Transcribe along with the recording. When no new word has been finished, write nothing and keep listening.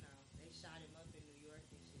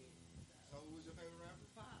who was your favorite rapper?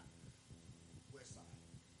 Pop. West Side.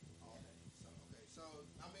 All day. So, okay. So,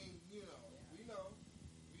 I mean, you know, we know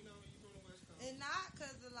you from the West Coast. And not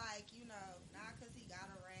because of, like, you know, not because he got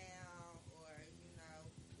around or, you know.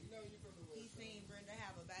 We know you from the West He seen Brenda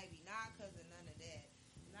have a baby. Not because of none of that.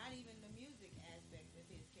 Not even the music aspect of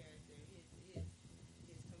his character.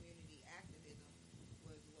 His community activism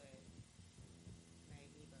was what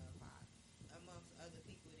made me love Pop. Amongst other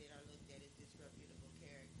people that are looked at as disreputable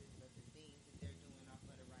characters, but the things that they're doing are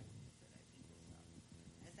for the righteousness of their people. So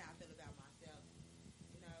that's how I feel about myself.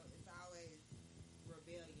 You know, it's always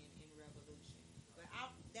rebellion and revolution. But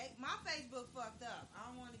my Facebook fucked up.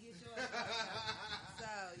 I don't want to get yours fucked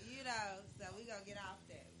up. So, you know, we gonna get off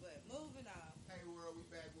that. But moving on. Hey world, we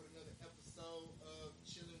back with another episode of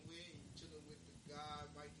CHiLLiN WiT. You're chilling with the God,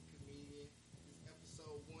 Myke the comedian. This is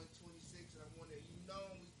episode 126, and I want to we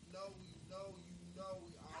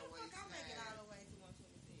always How the fuck I make it all the way to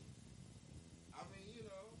 126? I mean, you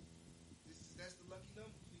know, that's the lucky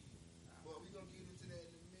number for you. But we're gonna get into that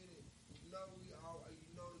in a minute. You know the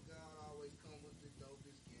God always come with the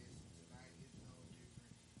dopest guests. Tonight is no different.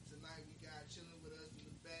 Tonight we got chilling with us in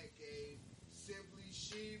the BatCave, simply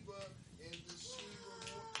Sheba and the Sheba.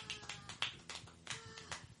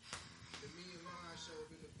 The Me and Mine show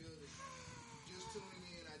up in the building. Just tuning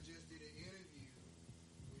in, I just did an interview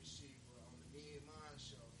with Sheba on the Me and Mine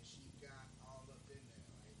show, and she got all up in there.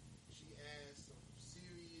 Like, she asked some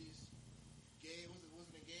serious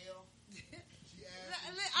wasn't it Gail? She asked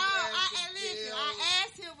listen, I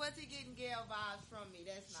asked him what's he getting Gail vibes from me.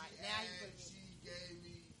 That's not. She gave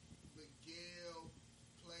me the Gail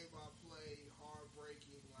play-by-play,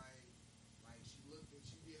 heartbreaking, like she looked and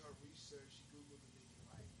she did her research, she Googled the nigga,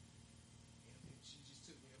 like, and she just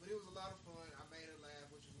took me there. But it was a lot of fun. I made her laugh,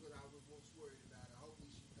 which is what I was most worried about. Hopefully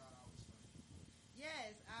she thought I was funny.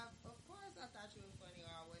 Yes, of course I thought you were funny, or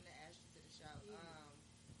I wouldn't have asked you to the show.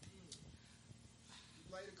 You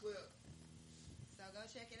play the clip. So go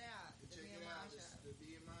check it out. The Me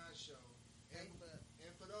and Mine show. And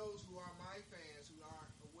for those who are my fans who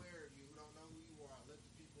aren't aware of you, who don't know who you are, let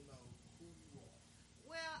the people know who you are.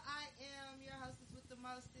 Well, I am your hostess with the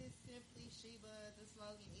mostest, simply Sheba. The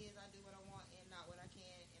slogan is I do what I want and not what I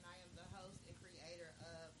can. And I am the host and creator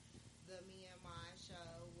of the Me and Mine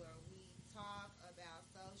show, where we talk about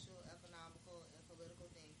social, economical, and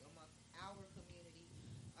political things amongst our community.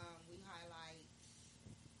 We highlight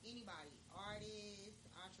anybody, artists,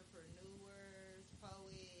 entrepreneurs,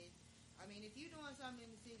 poets. I mean, if you're doing something in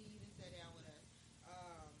the city, you can sit down with us.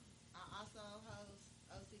 I also host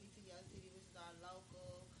O-City to Yo City, which is our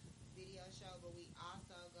local video show, but we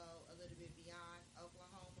also go a little bit beyond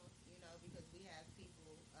Oklahoma, you know, because we have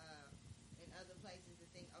people in other places that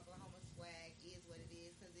think Oklahoma swag is what it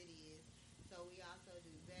is, because it is. So we also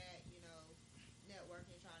do that, you know,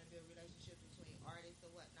 networking, trying to build relationships between artists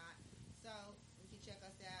and whatnot. So you can check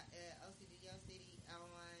us out at O-City Yo City on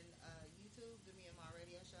YouTube, the Me and My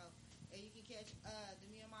Radio Show. And you can catch the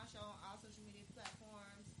Me and My Show on all social media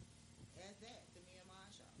platforms as that, the Me and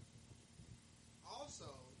My Show.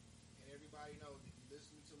 Also, and everybody knows, if you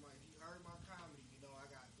listen to if you heard my comedy, you know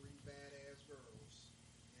I got 3 badass girls.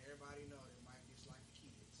 And everybody know that Myke gets like the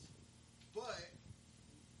kids. But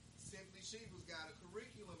Simply Sheba's got a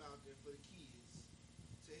curriculum out there for the kids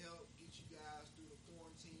to help get you guys through the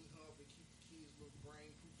quarantine hump and keep the kids' little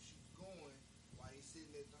brain poop shit going while they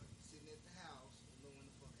sitting at the house and knowing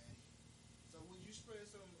the fuck out of here. So would you spread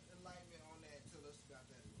some enlightenment on that? Tell us about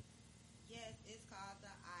that a little bit. Yes, it's called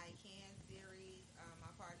the I Can series.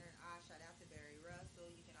 My partner and I, shout out to Barry Russell.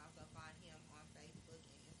 You can also find him on Facebook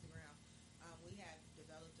and Instagram. We have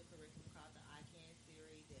developed a curriculum called the I Can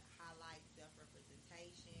series that highlights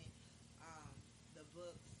self-representation. The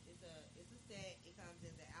books, it's a set. It comes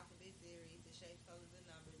in the alphabet series, the shapes, colors, and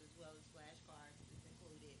numbers, as well as flashcards that's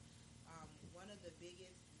included. One of the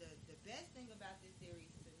best thing about this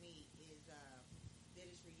series to me is that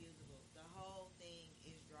it's reusable. The whole thing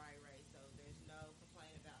is dry erase, so there's no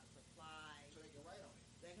complaint about supplies. So they can write on it.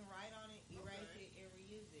 They can write on it, erase it, and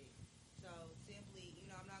reuse it. So simply, you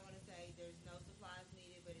know, I'm not going to say there's no supplies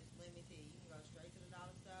needed, but it's limited. You can go straight to the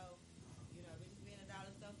dollar store. You know, if it's being a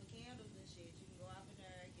dollar store for candles and shit, you can go out in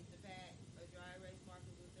there, get the pack of dry erase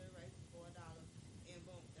markers with the erasers for $1, and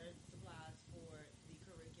boom, there's supplies for the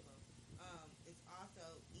curriculum. It's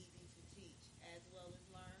also easy to teach as well as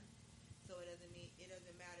learn. So it doesn't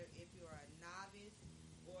matter if you're a novice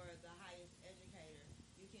or the highest educator,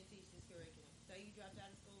 you can teach this curriculum. Say you dropped out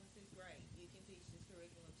of school in 6th grade, you can teach this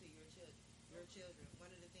curriculum to your children.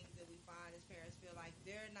 One of the things that we find is parents feel like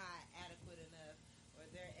they're not adequate enough, or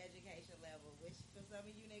their education level, which for some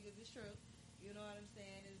of you niggas is true. You know what I'm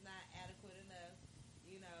saying? Is not adequate enough,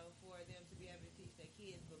 you know, for them to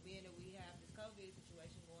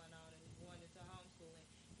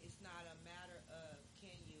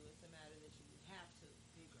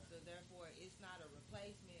not a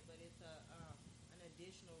replacement, but it's an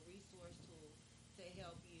additional resource tool to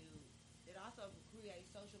help you. It also creates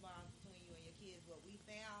social bonds between you and your kids.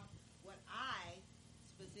 What I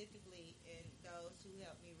specifically, and those who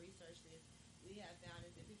helped me research this, we have found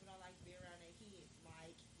is that people don't like to be around their kids.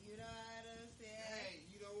 Myke, you know what I'm saying? Hey,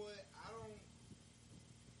 you know what?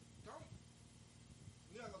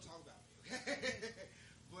 We're not gonna talk about me, okay?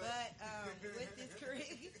 but with this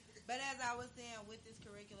curriculum, but as I was saying, with this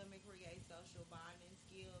curriculum, it creates social bonding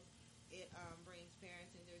skills. It brings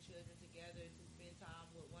parents and their children together to spend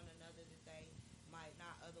time with one another that they might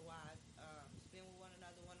not otherwise spend with one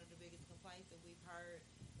another. One of the biggest complaints that we've heard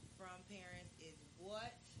from parents is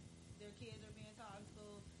what their kids are being taught in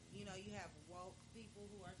school. You know, you have woke people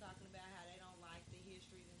who are talking about how they don't like the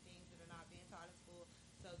histories and things that are not being taught in school.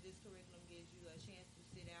 So this curriculum gives you a chance to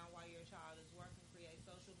sit down while your child is working, create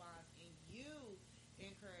social bonds, and you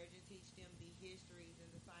encourage and teach them the histories and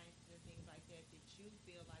the sciences and things like that that you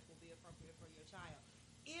feel like will be appropriate for your child.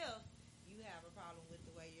 If you have a problem with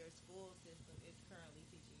the way your school system is currently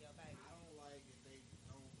teaching your baby. I don't like that they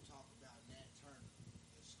don't talk about Nat Turner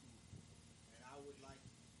in school. And I would like,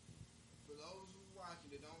 for those who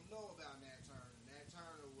watching that don't know about Nat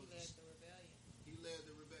Turner was... He led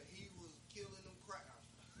the rebellion. He was killing them crowds.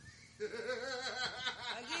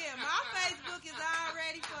 Again, my Facebook is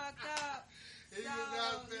already fucked up. He was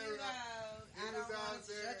out there. I don't want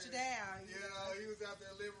to shut you down. You know, he was out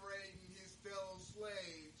there liberating his fellow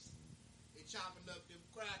slaves and chopping up them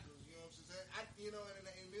crackers. You know what I'm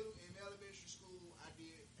saying? In elementary school, I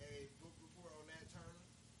did a book report on Nat Turner,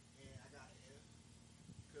 and I got an F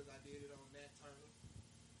because I did it on Nat Turner.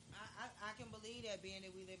 I can believe that, being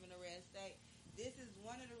that we live in a red state. This is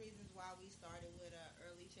one of the reasons why we started with an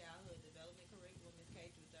early childhood development curriculum in K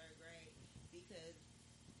through 3rd grade, because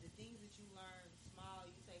the things that you learn small,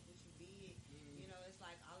 you take what you big. Mm-hmm. You know, it's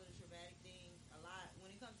like all of the traumatic things. A lot when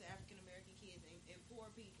it comes to African American kids and poor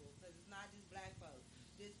people, because it's not just black folks.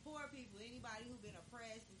 Just poor people, anybody who's been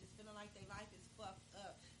oppressed and just feeling like their life is fucked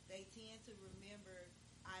up. They tend to remember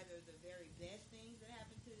either the very best things that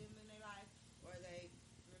happened to them in their life, or they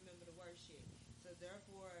remember the worst shit. So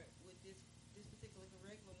therefore, with this particular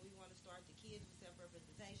curriculum, we want to start the kids with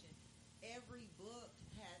self-representation. Every book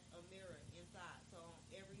has a mirror inside. So on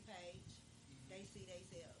every page, they see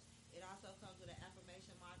themselves. It also comes with an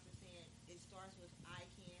affirmation mantra saying, it starts with I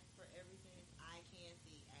can. For every sentence, I can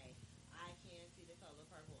see I can see the color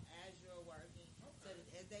purple as you're working. Okay. So that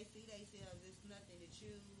as they see themselves, it's nothing that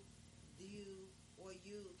you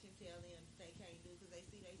can tell them that they can't do, because they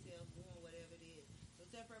see themselves doing whatever it is. So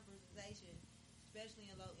self-representation,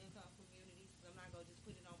 especially in low-income communities, because I'm not going to just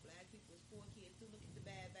put it on black people, it's poor kids too. Look at the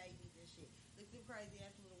bad babies and shit. Look at them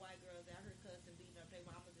crazy-ass little white girls out here cussing, beating up their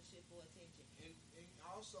mamas and shit for attention. And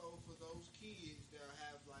also for those kids that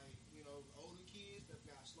have, like, you know, older kids that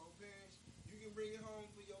got slow parents, you can bring it home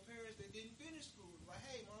for your parents that didn't finish school. Like,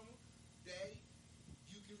 hey, mama, daddy,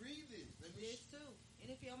 you can read this. This too. And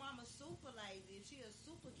if your mama's super lazy, if she a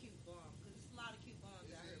super cute bum, because there's a lot of cute bums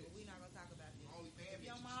out here, but we're not going to talk about this. If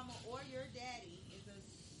your mama or your daddy is a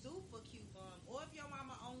super cute bum, or if your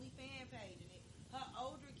mama only fan paging it, her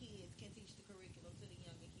older kids can teach the curriculum to the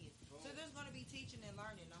younger kids. So there's going to be teaching and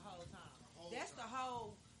learning the whole time. That's the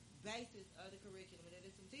whole basis of the curriculum. That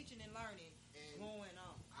there's some teaching and learning going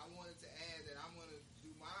on. I wanted to add that I'm going to do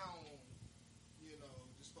my own, you know,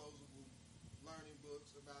 disposable learning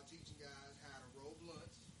books about teaching guys how to roll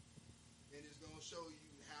blunts. And it's going to show you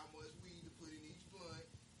how much weed to put in each blunt,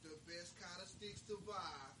 the best kind of sticks to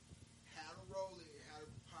buy, how to roll it, how to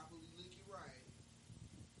properly lick it right.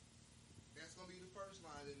 That's going to be the first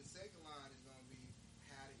line. And the second line is going to be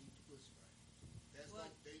how to eat the pussy right. That's well,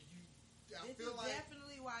 I feel like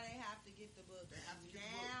definitely why they have to get the books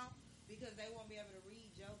now, because they won't be able to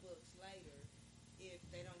read your books later if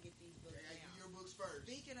they don't get these books now. Get your books first.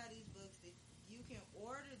 Speaking of these books, you can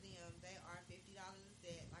order them. They are $50 a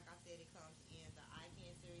set. Like I said, it comes in the I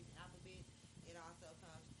Can series alphabet. It also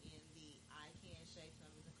comes in the I Can shapes,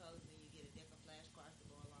 numbers, and colors, and you get a deck of flashcards to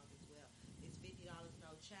go along as well. It's $50,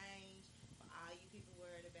 no change. For all you people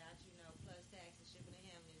worried about, you know, plus tax and shipping and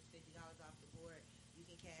handling, it's $50 off the board. You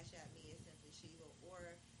can cash out me at Simply Sheba,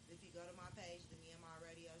 or if you go to my page, the Me and My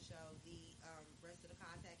Radio Show, the rest of the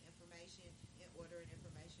contact information and ordering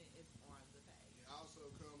information is on the page. It also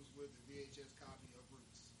comes with the VHS copy of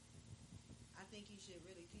Roots. I think you should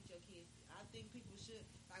really teach your kids. I think people should.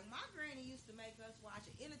 Like, my granny used to make us watch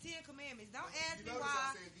it in the 10 Commandments. Don't ask me why.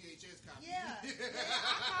 I said VHS copy. Yeah,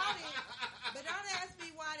 I caught it. But don't ask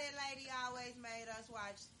me why that lady always made us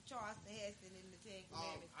watch Charleston Heston in the 10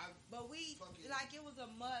 Commandments. But it was a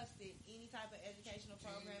must in any type of educational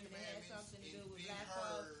program, and it had something to do with black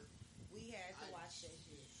folks. We had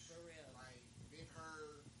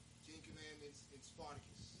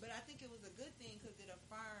Spartacus. But I think it was a good thing because it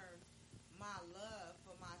affirmed my love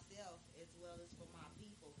for myself as well as for my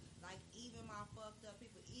people. Like, even my fucked up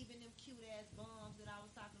people, even them cute ass bums that I was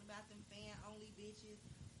talking about, them fan only bitches,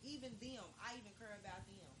 even them, I even care about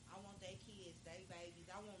them. I want their kids, their babies.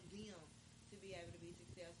 I want them to be able to be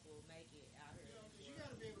successful, make it out here. Because you got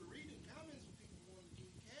to be able to read the comments when people want to give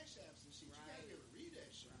you cash apps and shit. Right. You got to be able to read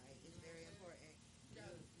that shit. Right, it's very important.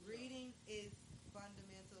 Reading is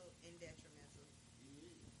fundamental and detrimental. It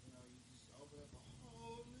is. You just open up a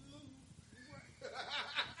whole new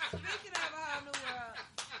Speaking of a whole new world.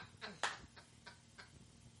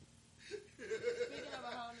 Speaking of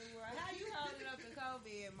a whole new world, how you holding up in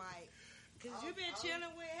COVID, Myke? Because you've been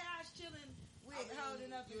chilling with, how's chilling with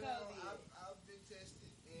holding up in COVID? I've been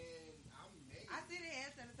tested and I'm negative. I see the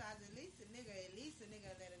hand sanitizer. At least a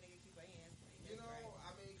nigga let a nigga keep her hands clean.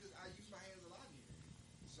 Because I use my hands a lot here.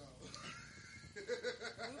 So.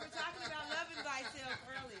 We were talking about loving thyself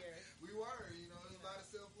earlier. We were, there's a lot of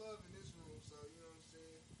self-love in this room, so, you know what I'm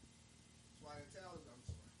saying? That's why the towels, I'm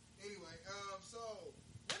sorry. Anyway, so.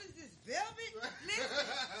 What is this, velvet? Listen,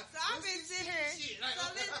 so I've been sitting here.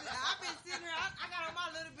 I've been sitting here. I got on my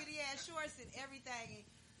little bitty ass shorts and everything, and,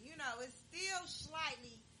 it's still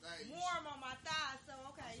slightly warm on my thighs, so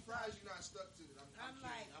okay. I'm surprised you're not stuck to it. I'm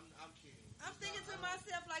kidding. I'm kidding. I'm thinking to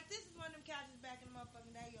myself, like, this is one of them couches back in the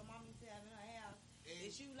motherfucking day your mom used to have in her house.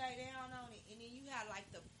 That you lay down on it, and then you have, like,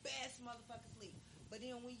 the best motherfucking sleep. But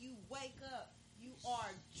then when you wake up, you are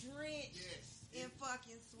drenched in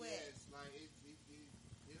fucking sweat. Yes, like,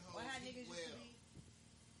 it holds how heat niggas well. used to be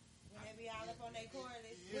when they be all up on their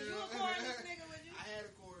cordless. Was you a cordless nigga, was you? I had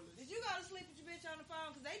a cordless. Did you go to sleep with your bitch on the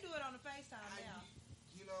phone? Because they do it on the FaceTime now.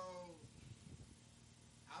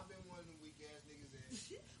 I've been one of them weak ass niggas that.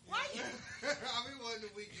 Why you? I've been one of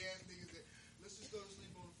them weak ass niggas that. Let's just go to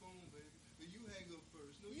sleep on the phone, baby. But you hang up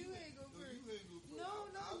first. No, you hang up first. You hang up first.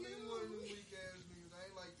 I've been one of them weak ass niggas. I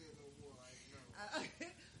ain't like that no more. Like, no.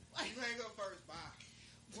 You hang up first. Bye.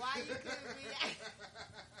 Why you couldn't be that?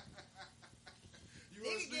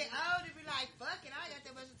 Nigga get old and be like, fuck it, I ain't got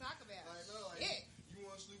that much to talk about. Like, no, like, you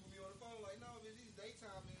want to sleep with me on the phone? Like, no, bitch, these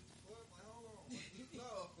daytime minutes. Fuck, like, hold on.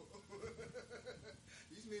 No.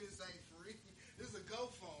 These minutes ain't free. This is a go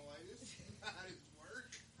phone. Like, this is not how this work.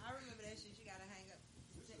 I remember that shit. You gotta hang up.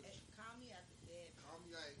 Call me after 7. Call me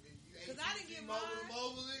like, you because I didn't get mine.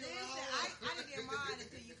 Listen, I didn't get mine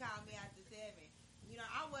until you called me after 7.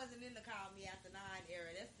 I wasn't in the call me after 9 era.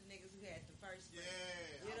 That's the niggas who had the first one.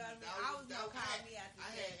 Yeah. You know what I mean? I was no call me after 7.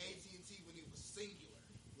 I had AT&T when it was singular.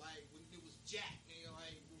 Like, when it was Jack, nigga.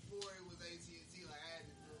 Like, before it was AT&T, like, I had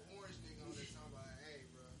the orange nigga on there talking about, hey,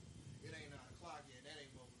 bro, it ain't 9 o'clock yet. That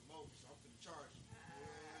ain't mobile to mobile, so I'm finna charge you.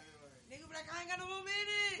 Nigga be like, I ain't got no more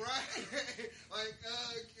minutes. Right. Like,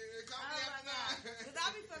 call me after 9. Because I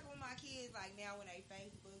be fucking with my kids, like, now when they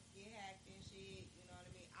Facebook get hacked and shit, you know what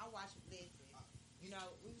I mean? I watch Listen.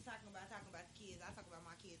 We was talking about the kids. I talk about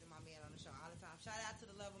my kids and my man on the show all the time. Shout out to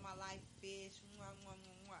the love of my life, Fish. Mwah, mwah,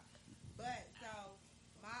 mwah, mwah. But, so,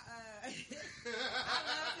 my, I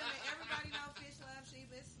love him, and everybody know Fish loves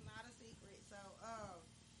Sheba. It's not a secret. So,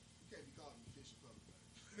 you can't be calling me Fish in public, man.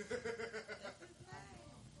 That's his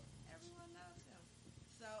name. Everyone knows him.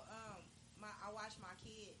 So, I watched my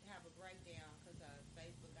kid have a breakdown because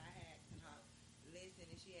Facebook got hacked and her listen,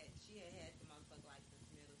 and she had the motherfucker like since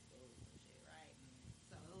middle school and some shit, right?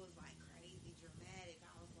 So it was like crazy dramatic.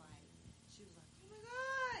 I was like, she was like, oh my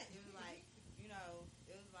god! It was like,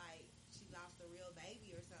 it was like she lost a real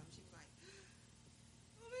baby or something. She was like,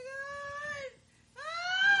 oh my god!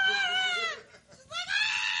 Ah! She's like,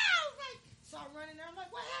 ah! I was like, so I'm running there. I'm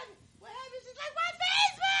like, what happened? What happened? She's like, my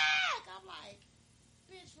Facebook! I'm like,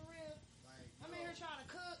 bitch, for real? I'm in here trying to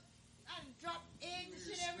cook. I done dropped eggs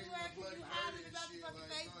and shit everywhere because you hollering about the fucking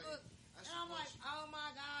Facebook. And I'm like, oh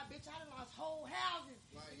my god, bitch, I done lost whole houses.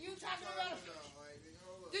 Like, you talking about it?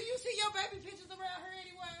 Do you see your baby pictures around her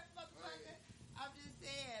anywhere, motherfucker? I'm just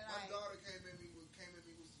saying, my like. daughter came at me with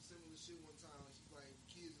some similar shit one time. And she's like,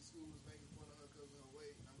 kids in school was making fun of her because of her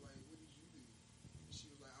weight. And I'm like, what did you do? And she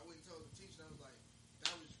was like, I went and told the teacher. And I was like,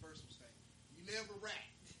 that was your first mistake. You never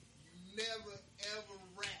rat. You never ever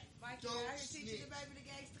rat. Myke, don't I snitch. teaching the baby the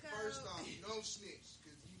gangster code. First off, you don't snitch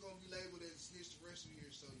because you're gonna be labeled as a snitch the rest of the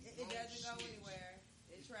year. So it doesn't go anywhere.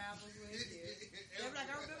 It travels with you. They're like,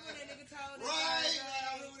 I remember when that nigga told us. Right.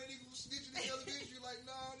 I remember when that nigga was snitching in elementary. Like,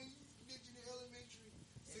 nah, nigga, you snitching in elementary.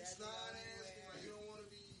 6'9" ass. Like, you don't want to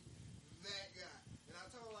be that guy. And I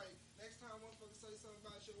told her, like, next time motherfucker say something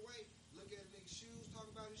about your weight, look at a nigga's shoes, talk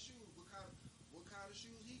about his shoes. What kind of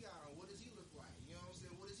shoes he got on? What does he look like? You know what I'm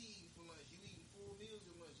saying? What is he eating for lunch? You eating 4 meals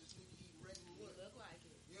at lunch? This nigga eating regular lunch. You look like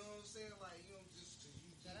it. You know what I'm saying? Like, just cause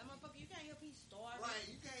you. So that motherfucker, you can't help he starving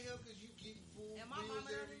my bills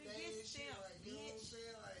mama don't every even day get and shit. stamps, Like, you know what I'm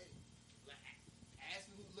saying? Like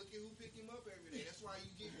asking look at who pick him up every day. That's why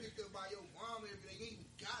you get picked up by your mom every day. You ain't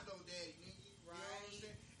even got no daddy, nigga. You know what I'm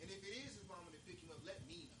saying? And if it is his mama that pick him up, let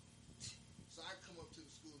me know. So I come up to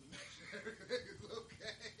the school and make sure everything is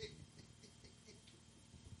okay.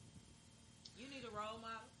 You need a role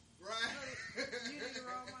model. Right. You need a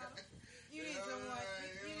role model. You need someone.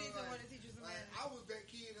 You need someone to teach you some manners. I was that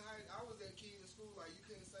kid in school. Like, you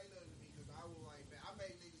couldn't say nothing to me because I was like, man, I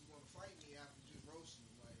made niggas want to fight me after just roasting.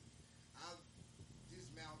 Like, this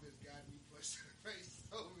mouth has got me punched in the face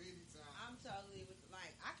so many times. I'm totally with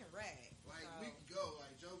I can rag. Like, so, we can go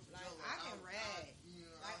like joke for like, joke. I can rag.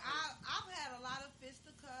 I've had a lot of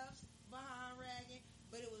fisticuffs behind ragging,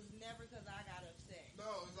 but it was never because I got upset.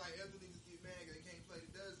 No, it's like other niggas get mad because they can't play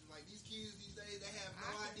the dozen. Like, these kids these days, they have no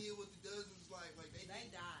idea what the dozen's like. Like, they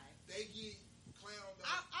die. They get clowned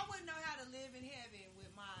on. I wouldn't know how to live in heaven with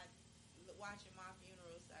watching my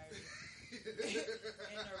funeral service.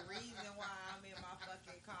 And the reason why I'm in my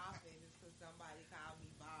fucking coffin is because somebody called me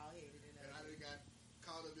bald headed and I done got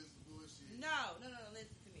caught up in some bullshit. No,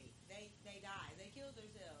 listen to me. They died. They killed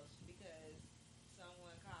themselves because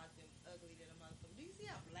someone called them ugly than a Muslim. Do you see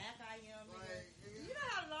how black I am? Like, you know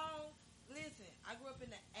how long? Listen, I grew up in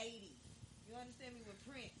the 80s. You understand me? When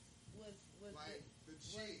Prince was like the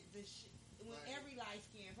shit. When like, every light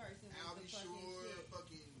skinned person was the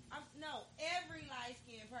fucking shit. No, every light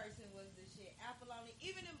skinned person was the shit. Apollonia,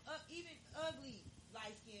 even ugly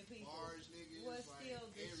light skinned people Large niggas, was still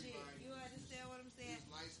the shit. You understand what I'm saying?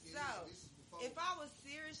 So, if I was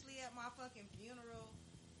seriously at my fucking funeral,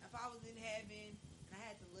 if I was in heaven and I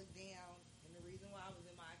had to look down, and the reason why I was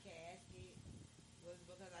in my casket was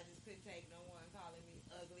because I just couldn't take no one calling me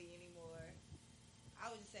ugly anymore, I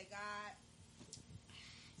would just say, God,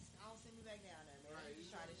 don't send me back down there, man. Right,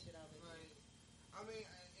 just try this shit over. Right. I mean,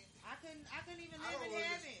 I couldn't even live in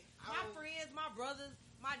heaven. My friends, my brothers,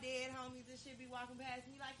 my dead homies and shit be walking past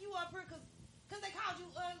me like, you up here because they called you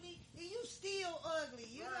ugly and you still ugly.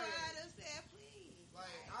 You know how to say, please.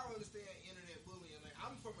 Like, I don't understand internet bullying. Like,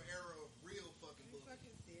 I'm from an era of real fucking bullying.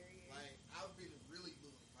 Fucking serious. Like, I've been really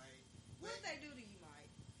bullied. Like, what they do to you,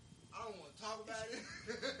 Myke? I don't want to talk about it.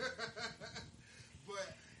 But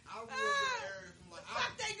I was in an area from like,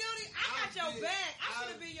 fuck they do to you? I got your back. I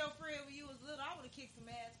should have been your friend when you was little. I would have kicked some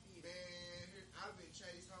ass for you. Man, I've been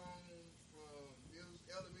chased home from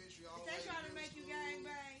elementary all the way to middle school. They trying to make you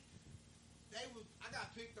gangbang? I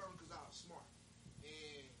got picked on because I was smart.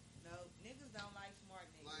 And no, niggas don't like smart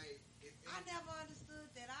niggas. Like, I never understood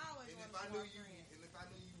that. I always wanted smart friends. And if I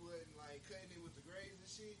knew you wasn't like cutting it with the grades and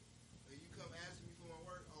shit, or you come asking me for my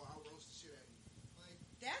work, I'll roast the shit out of you. Like,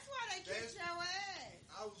 that's why they kicked your ass.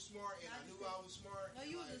 I was smart, and I knew I was smart. No,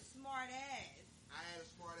 you was a smart ass. I had a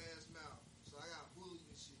smart ass mouth, so I got bullied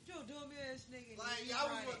and shit. You a dumb ass nigga. Like, I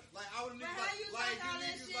would but how you like all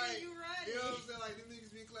that shit and you running? You know what I'm saying? Like, them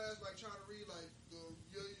niggas be in class, like, trying to read, like, the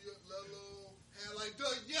yellow hat, like,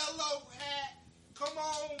 the yellow hat. Come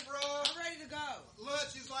on, bro. I'm ready to go.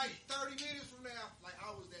 Lunch is like 30 minutes from now. Like,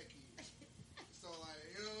 I was that kid. So, like,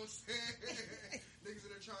 you know what I'm saying? Niggas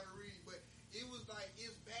in there trying to read. But it was like,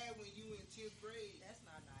 it's bad when you in 10th grade. That's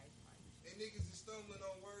not nice, Myke. And niggas is stumbling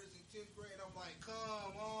on words in 10th grade. I'm like,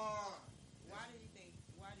 come on. Why do you think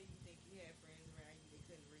you had friends around you that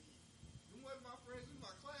couldn't read? Them wasn't my friends, them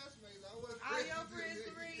my classmates. I wasn't all your friends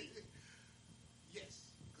could read?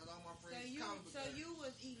 Yes. Because all my friends So you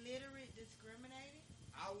was illiterate discriminated?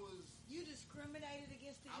 You discriminated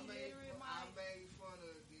against the illiterate, Myke? I made fun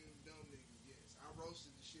of them dumb niggas, yes. I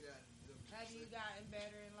roasted the shit out of them. Have you gotten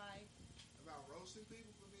better in life? About roasting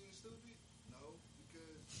people for being stupid? No,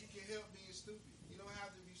 because you can help being stupid. You don't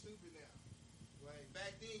have to be stupid now. Like,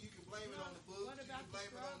 back then, you can blame it on the books, you can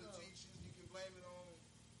blame it on the teachers, you can blame it on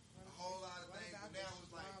a whole lot of things. But now it's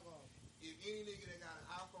like, if any nigga that got an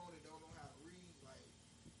iPhone and don't know how to read, like...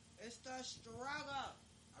 It's the struggle.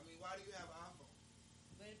 I mean, why do you have an iPhone?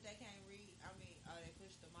 But if they can't read, they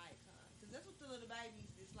push the mic, huh? Because that's what the little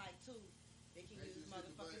babies is like, too. They can use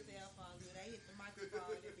motherfucking cell phones when they hit the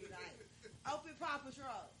microphone and be like, open Paw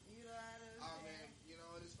Patrol. You know what I'm saying? Oh, man. You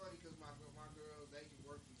know, it's funny because my girls, they can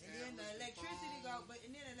work from tablets. And then the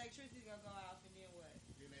electricity gonna go off, and then what?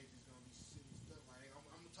 Then they just gonna be sitting stuff like, I'm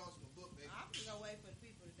gonna toss them a book, baby. I'm gonna wait for the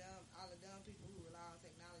people all the dumb people who rely on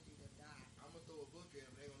technology to die. I'm gonna throw a book at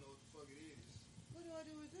them, they gonna know what the fuck it is. What do I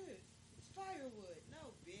do with this? It's firewood.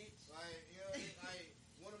 No, bitch. Like, you know, like,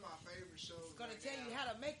 one of my favorite shows. It's gonna tell you how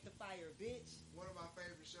to make the fire, bitch. One of my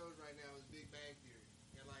favorite shows right now is Big Bang Theory.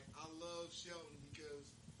 And, like, I love Sheldon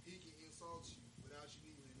because he can insult you without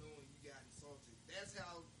you even knowing you got insulted. That's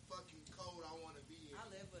how fucking cold I want to be. I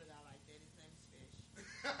live with a guy like that. His name's Fish.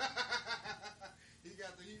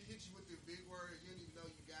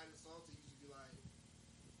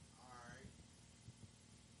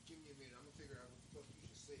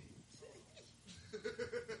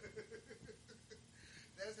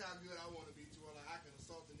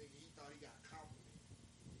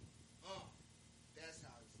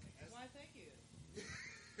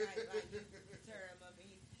 like you term. I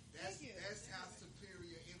mean, that's how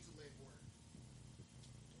superior intellect works.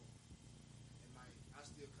 And like, I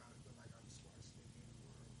still kind of feel like I'm the smartest nigga in the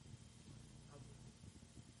world.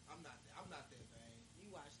 I'm not that vain.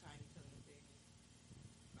 You watch Tiny Toon things.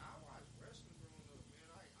 Nah, I watched wrestling growing up, man.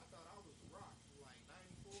 I thought I was The Rock from like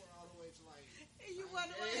 '94 all the way to like. And you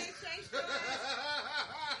wonder what they changed your ass.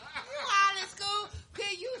 You all in school?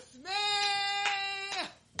 Can you smell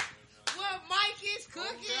what Myke is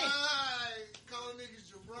cooking? Oh God, calling niggas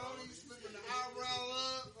jabronis, flipping the eyebrow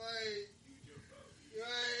up, like. You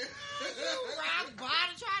rock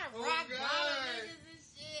bottom, trying to rock bottom niggas and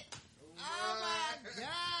shit. Oh my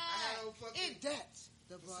God. In depth.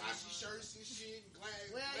 The Versace shirts and shit, and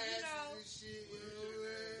glasses and shit.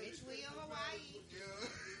 Bitch, we in Hawaii.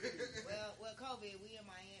 Yeah. Well, COVID, we in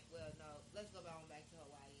Miami. Well, no, let's go back to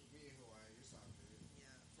Hawaii. Me in Hawaii, it's all good.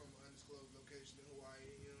 Yeah. From an undisclosed location in Hawaii,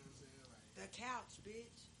 you know what I'm saying? Like, the couch,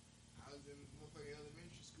 bitch. I was in motherfucking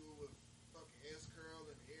elementary school with fucking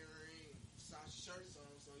S-curl and earring and Versace shirts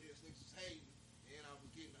on, so yes, niggas was hating. And I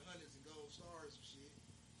was getting the hundreds and gold stars and shit.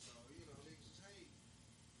 So, you know, niggas was hating.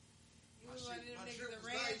 You was one of them niggas that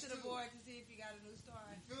ran to the board to see if you got a new star.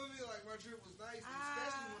 You feel me? Like, my trip was nice,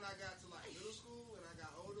 especially when I got to, like, middle school and I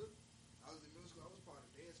got older. I was in middle school. I was part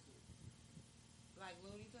of dance school. Like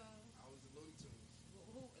Looney Tunes? I was in Looney Tunes.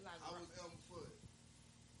 Who like, I was Elmer Fudd.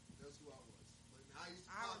 That's who I was. But I used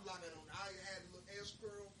to pop lock it on. I had a little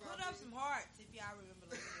S-curl. Put up some hearts if y'all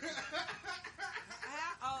remember Looney Tunes.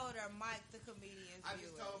 How old are Myke the comedian's I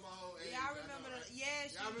just told my whole age. Y'all remember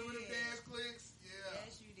yes, y'all you remember did. the dance clicks? Yeah.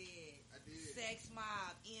 Yes, you did. I did. Sex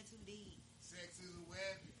Mob, In Too Deep. Sex is a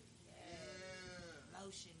weapon. Yeah.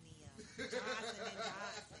 Lotion Neon. Johnson and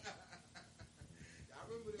Johnson. Y'all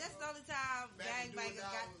remember that? That's the only time gangbangers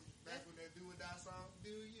got. Back when that Do or Die song,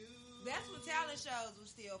 Do You? That's when talent shows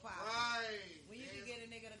was still popular. Right. When you could get a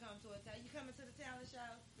nigga to come to a talent. You coming to the talent show?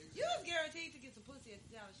 Exactly. You was guaranteed to get some pussy at the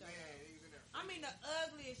talent show. Man, niggas in there. I mean, the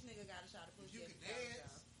ugliest nigga got a shot of pussy You at can the talent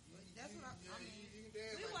dance. show. That's what I mean. You can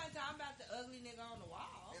dance. We wasn't talking about the ugly nigga on the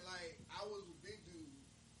wall. And like, I was a big dude.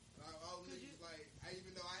 All niggas, like,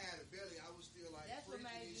 even though I had a belly, I was still like freaking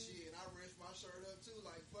and shit. And I rinsed my shirt up too.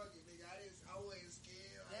 Like, fuck it, nigga. I wasn't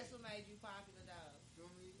scared. That's what made you popular, though.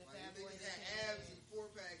 Feel me? The like, fat boy niggas had abs and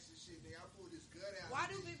 4-packs and shit. Nigga, I pulled this gut out. Why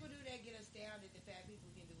do people do that? Get astounded that fat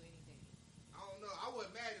people can do anything. I don't know. I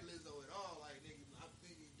wasn't mad at Lizzo at all. Like, nigga, I'm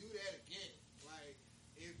thinking, do that again. Like,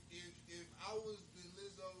 if I was the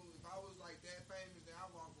Lizzo, if I was like that famous, then I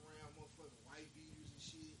walk around motherfucking white beaters and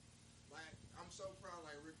shit. Like, I'm so proud.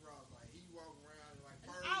 Like Rick Ross, like he walk around and like.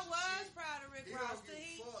 I was proud of Rick Ross.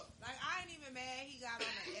 Like, I ain't even mad. He got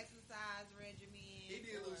on an exercise regimen. He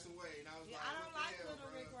did lose some weight, and I was like, I don't like little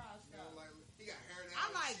bro? Rick Ross though. You know, like, he got hair down. I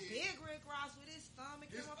like shit. big Rick Ross with his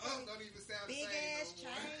stomach. His don't even sound big the same ass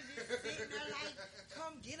no chain, just sitting there like,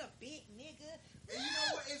 come get a big nigga. And you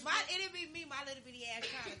know what? It'd be me, my little bitty ass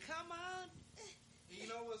trying to come on. And you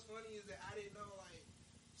know what's funny is that I didn't know, like,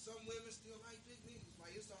 some women still like big niggas.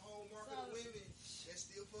 Like, it's a whole market of women that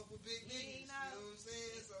still fuck with big niggas. You know what I'm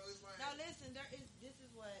saying? So it's like. Now listen, this is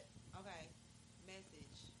what, okay,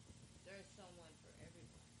 message. There's someone for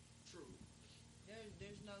everyone. True.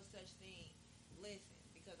 There's no such thing. Listen,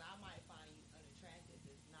 because I might find you unattractive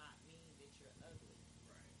does not mean that you're ugly.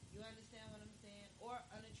 Right. You understand what I'm saying? Or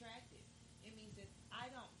unattractive. It means that I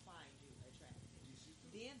don't find you attractive.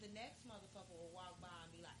 Then the next motherfucker will walk by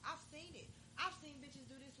and be like, I've seen it. I've seen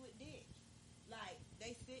bitches do this with dick. Like,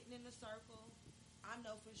 they sitting in a circle. I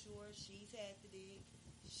know for sure she's had the dick.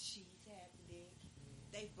 She's had the dick.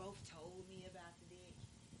 They both told me about the dick.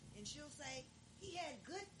 And she'll say, he had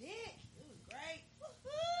good dick. It was great.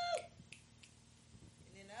 Woo-hoo!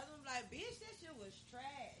 And then the other one like, bitch, that shit was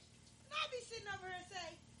trash. And I'll be sitting over here and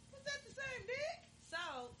say, was that the same dick?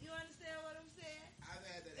 So, you understand what I'm saying? I've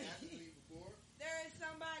had that happen to me before. There is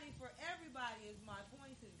somebody for everybody is my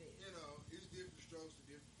point in this. You know, it's different strokes to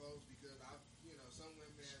different folks because some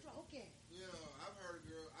women have, stroking. You know, I've heard a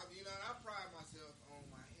girl, I pride myself on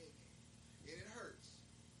my head game. And it hurts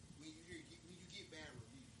when you get bad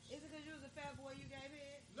reviews. Is it because you was a fat boy you gave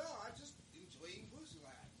head? No, I just enjoy eating pussy.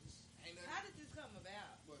 Like, ain't nothing. How did this come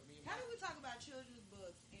about? What, me and How Myke? did we talk about children's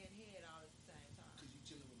books and head all at the same time? Because you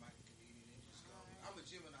chilling with Myke the comedian and just go. Right. I'm a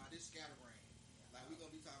Gemini. This scatterbrain. Like, we're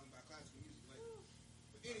going to be talking about classical music later.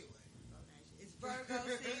 But anyway. It's Virgo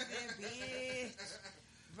season, bitch.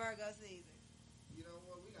 Virgo season. You know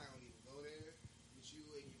what? We're not going to even go there with you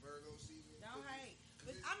and your Virgo season. Don't hate.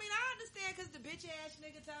 But, I mean, I understand because the bitch ass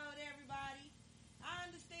nigga told everybody. I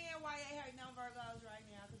understand why they hurting on Virgos right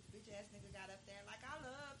now because the bitch ass nigga got up there like, I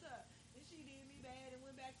loved her. And she did me bad and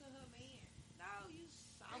went back to her man. No, you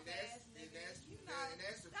soft ass nigga.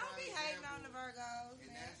 hating on the Virgos,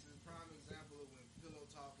 and man. that's the prime example of when pillow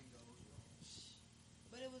talking goes wrong.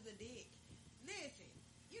 But it was a dick. Listen,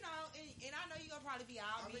 you know, and I know you're gonna probably be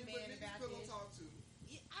all big mad about pillow this. talk too.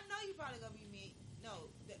 Yeah, I know you probably gonna be mad.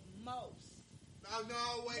 No, the most.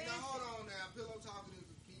 No, wait, Listen. now hold on now. Pillow talking is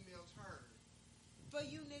a female term. For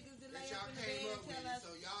you niggas that lay y'all up in the came bed up and tell with it, us.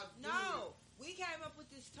 so y'all do No, we came up with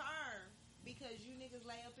this term because you niggas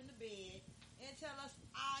lay up in the bed and tell us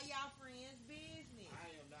all y'all friends' business. I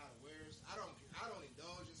am not aware. I don't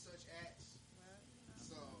indulge in such acts. Well, you know.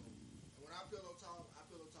 So when I pillow talk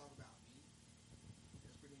about me.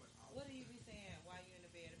 That's pretty much all. What do you be saying while you in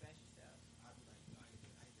the bed about yourself? I be like,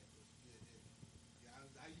 I hate that pussy good.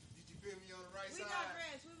 Did you feel me on the right We side? got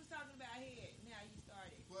rest. We was talking about head. Now you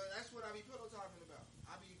started. Well, that's what I be pillow talking about.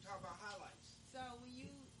 I be talking about highlights. So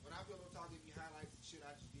When I pillow talk, it be highlights of shit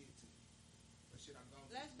I just did to you. Or shit I'm going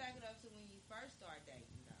to let's back it up to when you first start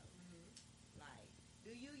dating, though. Mm-hmm. Like,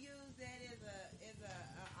 do you use that as a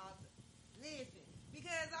listen?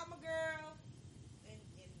 Because I'm a girl, and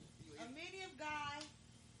a many of guy,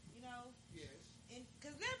 you know. Yes. And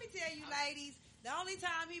because let me tell you, ladies, the only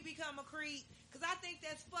time he become a creep, because I think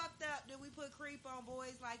that's fucked up that we put creep on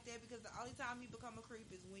boys like that. Because the only time he become a creep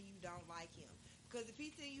is when you don't like him. Because if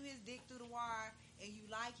he send you his dick through the wire and you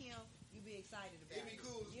like him, you be excited about it. It be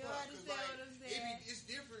cool as You fuck. understand what I'm saying? It's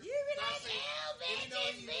different. You be like, saying, ew, bitch, and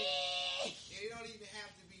it's big. it don't even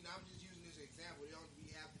have to be. Now I'm just using this example. It don't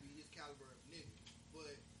have to be this caliber of nigga.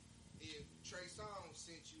 But if Trey Songz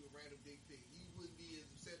sent you a random dick pic, you wouldn't be as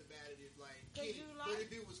upset about it if like Kenny. But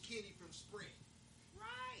if it was Kenny from Sprint,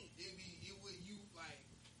 right? It would you like.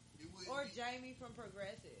 It would. Or Jamie from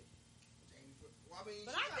Progressive. Well, I mean,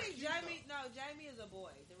 but I think Jamie is a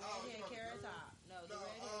boy. The redhead carrot girl? top. No, the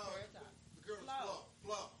redhead carrot top. The girl is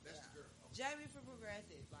Flo. That's the girl. Okay. Jamie from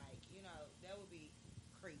Progressive, like, you know, that would be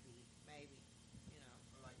creepy, maybe, you know.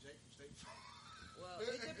 Or like Jake from State Farm. Well,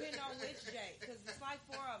 it depends on which Jake, because it's like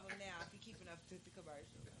 4 of them now if you're keeping up with the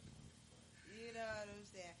commercials. You know what I'm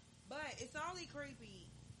saying? But it's only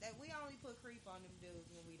creepy that we only put creep on them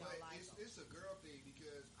dudes when we don't like them. It's a girl thing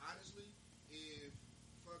because, honestly, if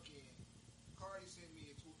fucking Cardi sent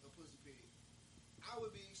me a pussy pic, I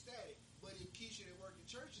would be ecstatic. But if Keisha that worked in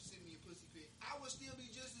church sent me a pussy pic, I would still be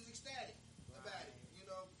just as ecstatic about it. You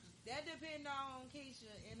know, that depends on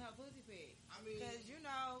Keisha and her pussy pic. I mean, because you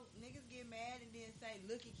know niggas get mad and then say,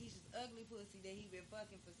 "Look at Keisha's ugly pussy that he been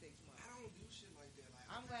fucking for 6 months." I don't do shit like that. Like,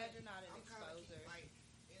 I'm glad you're not an exposer.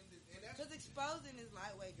 Because exposing is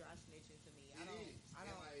lightweight dry snitching to me. I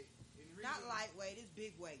don't. Like, not lightweight. It's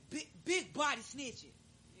big weight. Big body snitching.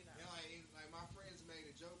 You know. And like my friends made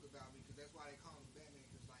a joke about me because that's why they call me Batman.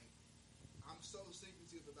 Because like I'm so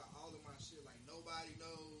secretive about all of my shit. Like nobody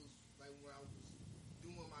knows. Like when I was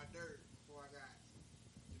doing my dirt before I got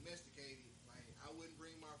domesticated, like I wouldn't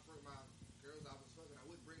bring my girls I was fucking. I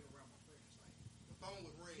wouldn't bring them around my friends. Like the phone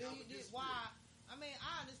would ring. Why? I mean,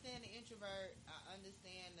 I understand the introvert. I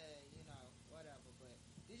understand the, you know, whatever. But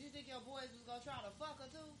did you think your boys was gonna try to fuck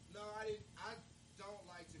her too? No, I didn't. I don't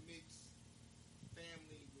like to mix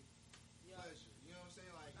family with pleasure. You know what I'm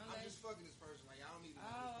saying? Like I'm just fucking this person. Like I don't need to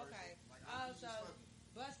know this person. Okay. Like I'm just fucking.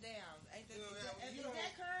 Bust down. Ain't that, is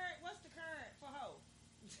that current? What's the current for hoe?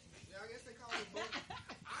 Yeah, I guess they call it both.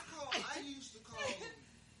 I used to call them.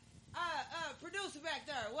 Producer back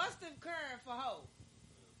there. What's the current for hoe?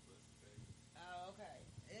 Oh, okay.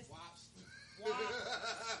 It's Wops.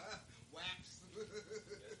 Waps.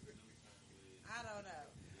 I don't know.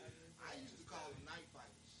 I used to call them night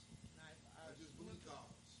fighters. Just booty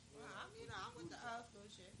calls. I'm with the old school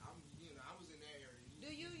shit. I was in that area.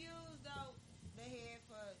 Do you use though the head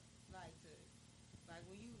for like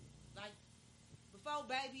when you like before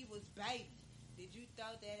baby was baby? Did you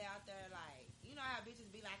throw that out there like you know how bitches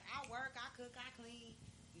be like I work, I cook, I clean?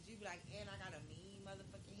 Did you be like and I got a mean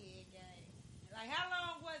motherfucking head game? Like how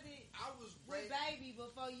long was it? I was with baby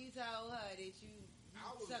before you told her that you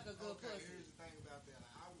suck a good pussy. Here's the thing about that.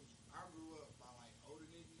 Like, I grew up by like older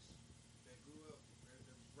niggas that grew up that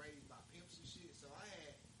was raised by pimps and shit. So I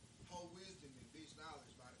had whole wisdom and bitch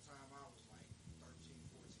knowledge by the time I was like 13,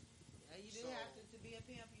 14. Yeah, you do have to be a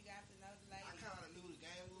pimp. You got to know the lady. I kind of knew the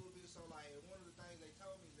game a little bit. So like one of the things they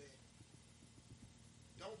told me is that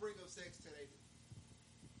don't bring up sex till they do,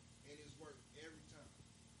 and it's worked every time.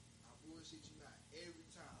 I bullshit you not every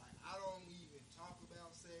time. Like I don't even talk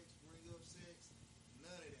about sex, bring up sex,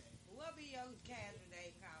 none of that. What be your casual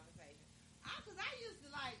dating conversation? Cause I used to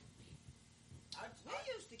like. We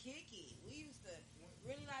used to kick it. We used to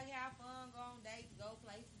really like have fun, go on dates, go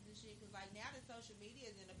places and shit. Cause like now that social media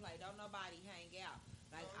is in the play, don't nobody hang out.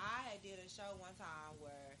 Like I did a show one time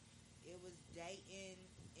where it was dating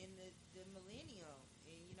in the millennium,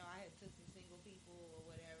 and you know I had took people or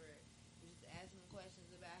whatever. We just asking them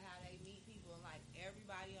questions about how they meet people, and like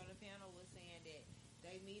everybody on the panel was saying that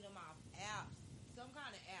they meet them off apps, some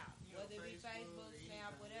kind of app, You know, whether it be Facebook,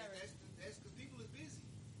 Snap, whatever. That's because people is busy.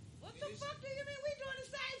 What the fuck do you mean we doing the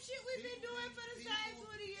same shit we've been doing for the same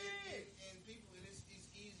 20 years? And people, and it's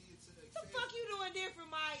easier to What the fuck you doing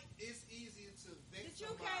different, Myke? It's easier to vet That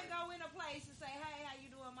you can't go in a place and say, hey, how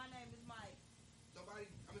you doing? My name is Myke. Nobody,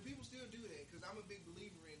 I mean, people still do that because I'm a big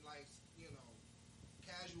believer in, like, you know,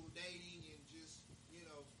 casual dating and just, you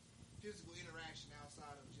know, physical interaction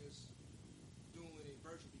outside of just doing it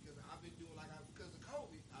virtual, because I've been doing, because of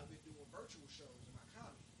COVID, I've been doing virtual shows in my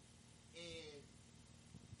comedy. And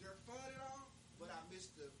they're fun and all, but I miss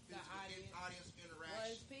the physical audience interaction. Well,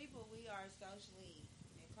 as people, we are socially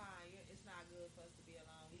inclined. It's not good for us to be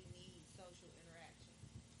alone. We need social interaction.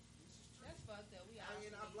 This is true. That's fucked up.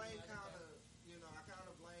 I blame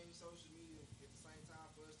blame social media at the same time.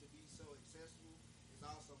 For us to be so accessible, it's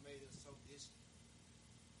also made us so distant.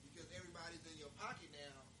 Because everybody's in your pocket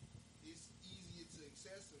now, it's easier to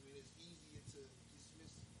access them and it's easier to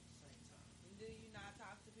dismiss them at the same time. And do you not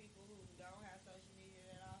talk to people who don't have social media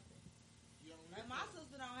that often? You don't like my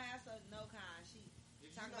sister don't have no kind. She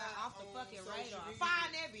talking about off the fucking radar. Media,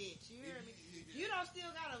 find that bitch. You hear me? You don't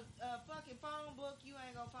still got a fucking phone book. You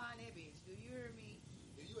ain't gonna find that bitch. Do you hear me?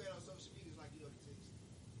 If you ain't on social media, it's like you don't exist.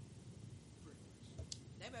 Pretty much.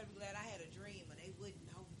 They better be glad I had a dream, or they wouldn't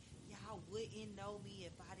know me. Y'all wouldn't know me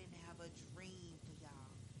if I didn't have a dream for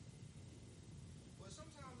y'all. But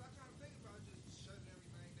sometimes I kind of think about just shutting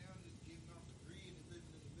everything down, just getting off the grid and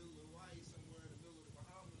living in the middle of Hawaii, somewhere in the middle of the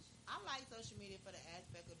Bahamas. I like social media for the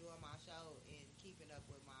aspect of doing my show and keeping up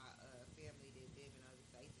with my family that live in other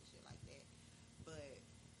states and shit like that. But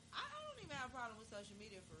I don't even have a problem with social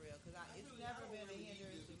media for real, because it's never been a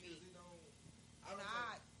hindrance to me. And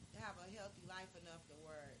I have a healthy life enough to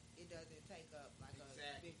where it doesn't take up like a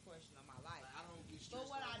big portion of my life. Like, I don't get stressed. But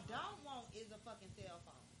what I don't want is a fucking cell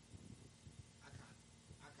phone. I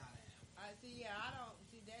kind of have. I don't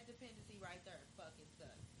see that dependency right there. Fucking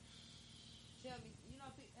sucks. Tell me, you know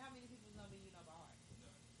how many people's number you know by heart?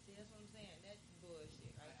 None. See, that's what I'm saying. That's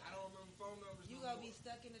bullshit. Right I don't remember phone numbers. You gonna be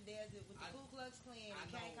stuck in the desert with the Ku Klux Klan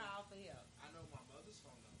and can't call for help. I know my mother's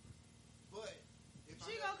phone number, but if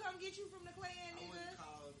she gonna come get you from the Klan, I nigga. wouldn't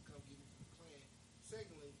call her to come get me from the Klan.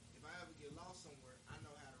 Secondly, if I ever get lost somewhere, I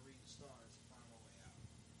know how to read the stars and find my way out.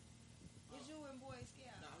 Is you in Boy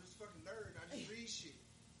Scout? No, I'm just a fucking nerd. I just read shit.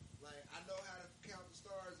 Like, I know how to count the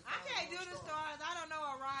stars. And I can't do the stars. I don't know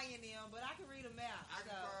Orion them, but I can read a map. I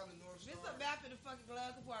can find the North Star. If it's a map in the fucking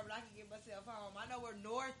glove compartment, I can get myself home. I know where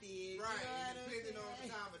north is. Right. You know Depending on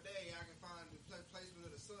the time of day, I can find the placement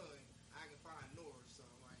of the sun. I can find north. So,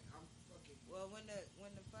 like, I'm fucking... Well, when the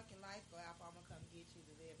fucking lights go out, I'm going to come get you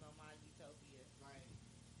to live on my utopia. Like...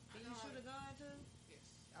 Can you shoot a gun, too?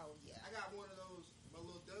 Yes. Oh, yeah. I got one of those, my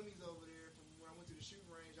little dummies over there from when I went to the shooting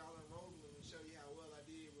range. I'll unroll them and show you how well I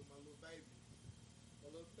did with my little baby.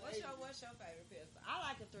 What's your favorite pistol? I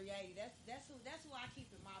like a 380. That's who I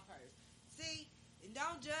keep in my purse. See, and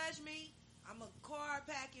don't judge me. I'm a card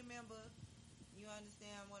packing member. You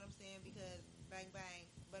understand what I'm saying? Because bang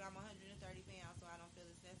bang. But I'm 130 pounds, so I don't feel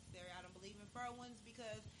it's necessary. I don't believe in fur ones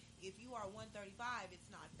because if you are 135,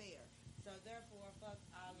 it's not fair. So therefore, fuck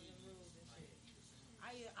all of them rules and shit.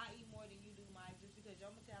 I eat more than you do, Myke, just because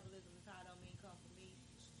your metabolism is high don't mean come for me.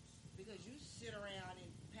 Because you sit around and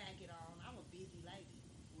pack it on. I'm a busy lady.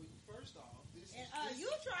 Well, first off, you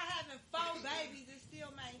try having 4 babies and still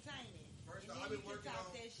maintain it. First off, I've been working on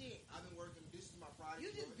that shit. I've been working. This is my pride. You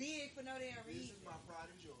just big for no damn reason. This is my pride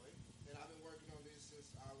and joy, and I've been working on this since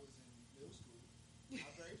I was in middle school.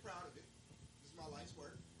 I'm very proud of it. This is my life's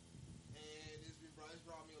work, and it's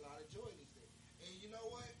brought me a lot of joy these days. And you know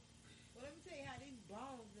what? Well, let me tell you how these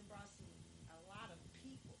bones have brought a lot of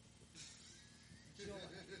people joy.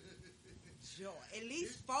 Joy. At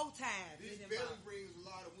least 4 times. This belly brings a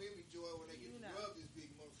lot of women joy when they get to rub this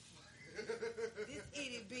big motherfucker. This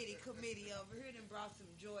itty bitty committee over here done brought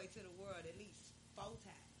some joy to the world at least 4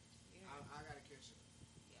 times. I gotta catch up.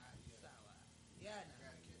 Yeah. I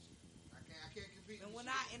gotta catch up. I can't compete. And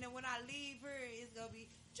when I leave her, it's gonna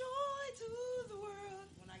be joy to the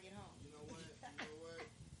world when I get home. You know what?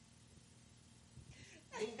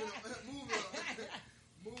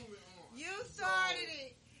 Moving on. You started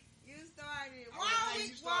it.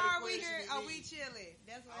 Why are we here? Are we chilling?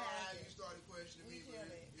 That's what happened. You started questioning me. We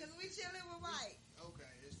chilling. Because we chilling with Myke.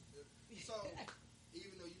 Okay. So,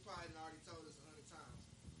 even though you probably already told us 100 times,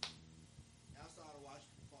 y'all started watching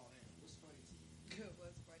people fall down. What's funny to you?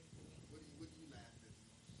 What's funny to me? What do you laugh at the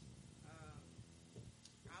most?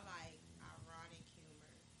 I like ironic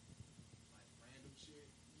humor. Like random shit?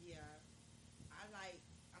 Yeah. I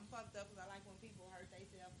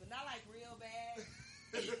but not like real bad.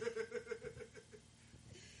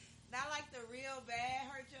 Not like the real bad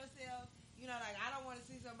hurt yourself. You know, like I don't want to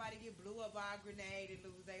see somebody get blew up by a grenade and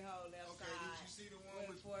lose their whole left side. Okay, did you see the one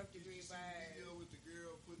with fourth degree burn? The video with the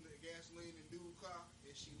girl putting the gasoline in dude's car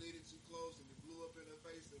and she lit it too close and it blew up in her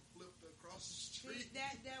face and flipped her across the street? See,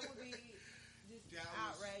 that would be just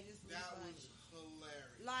outrageous. That was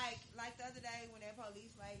hilarious. Like the other day when that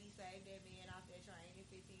police lady saved that man off that train in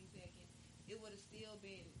 15 seconds, it would have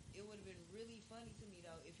been really funny to me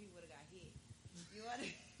though if he would have got hit. You know what I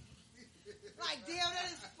mean? Like, damn,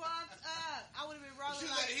 that is fucked up. I would have been rolling. She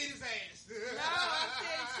like, let hit his ass. No, I'm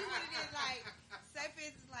saying she would have did like, say for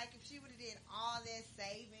instance, like if she would have did all that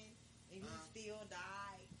saving and he still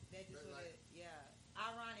died, that just would have,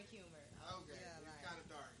 ironic humor. Okay, yeah, it's kind of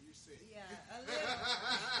dark. You sick. Yeah, a little.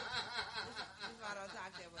 That's why I don't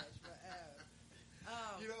talk that much. But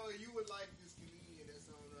you know, you would like this comedian that's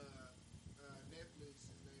on Netflix.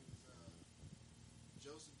 His name is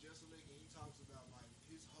Joseph Jesselnick, and he talks about like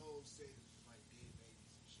his whole set is just like dead babies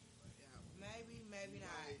and shit. Like, maybe not.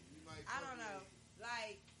 I don't know.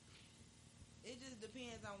 Like, it just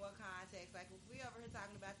depends on what context. Like, if we over here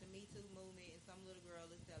talking about the Me Too movement, and some little girl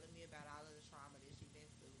is telling me about all of the trauma that she's been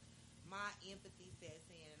through, my empathy sets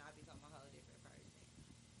in, and I become a whole different person.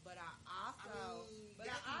 But I also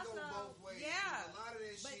go both ways. Yeah, a lot of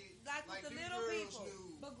that shit, like with the little people,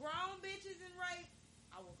 but grown bitches and rape,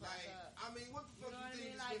 I will crack up. I mean, what the fuck you know what I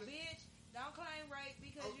mean? Like, bitch, don't claim rape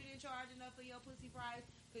because you didn't charge enough for your pussy price.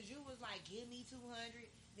 Because you was like, give me $200.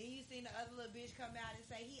 Then you seen the other little bitch come out and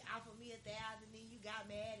say he offered me $1,000. Then you got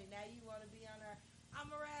mad and now you want to be on her. I'm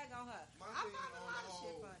a rag on her. I find a lot of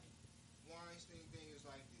shit funny. Weinstein thing is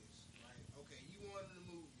like this, right? Okay, you wanted a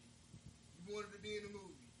movie. You wanted to be in the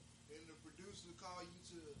movie. And the producer called you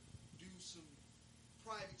to do some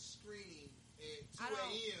private screening at 2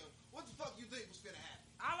 a.m. What the fuck you think was going to happen?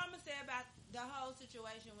 All I'm going to say about the whole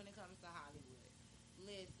situation when it comes to Hollywood.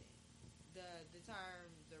 Listen, the term,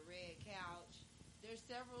 the red couch, there's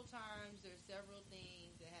several terms, there's several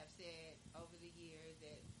things that have said over the years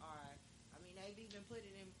that are, I mean, they've even put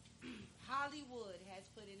it in, Hollywood has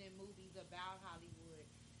put it in movies about Hollywood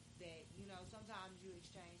that, you know, sometimes you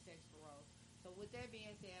exchange sex for roles. So with that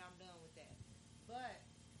being said, I'm done with that. But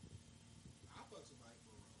I'll fuck somebody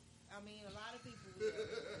for a role. I mean, a lot of people will.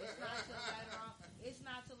 It's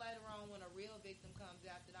not till later on when a real victim comes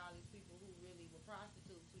out that all these people who really were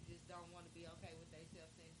prostitutes who just don't want to be okay with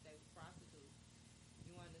themselves since they were prostitutes.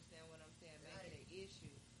 You understand what I'm saying? Make it an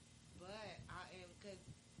issue. But because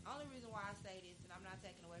only reason why I say this, and I'm not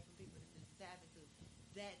taking away from people that this is happening to,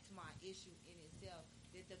 that's my issue in itself.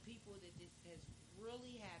 That the people that this has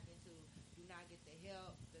really happened to do not get the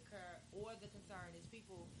help, the care, or the concern. Is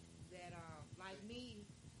people that like me,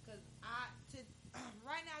 because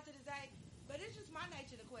right now to this day. But it's just my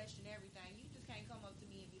nature to question everything. You just can't come up to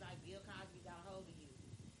me and be like, Bill Cosby got a hold of you.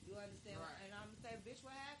 You understand? Right. And I'm going to say, bitch,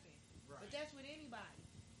 what happened? Right. But that's with anybody.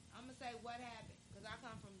 I'm going to say, what happened? Because I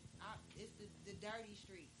come from, it's the dirty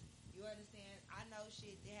streets. You understand? I know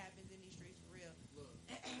shit that happens in these streets for real. Look.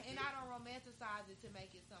 And I don't romanticize it to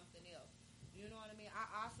make it something else. You know what I mean?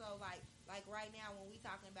 I also, like right now when we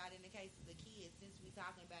talking about in the case of the kids, since we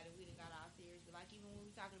talking about it, we done got all serious. But like even when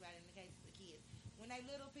we talking about it in the case of the kids, when they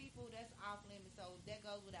little people, that's off limits. So that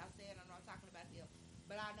goes without saying. I'm not talking about them.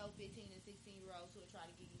 But I know 15 and 16-year-olds who will try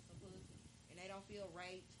to give you some pussy. And they don't feel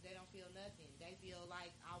raped. They don't feel nothing. They feel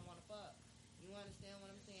like, I want to fuck. You understand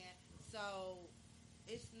what I'm saying? So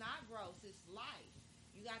it's not gross. It's life.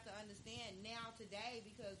 You got to understand now today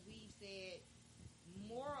because we've said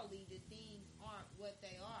morally that things aren't what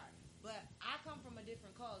they are. But I come from a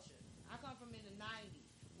different culture. I come from in the 90s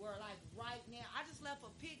where like right now, I just left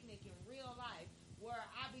a picnic in real life where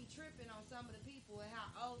I be tripping on some of the people and how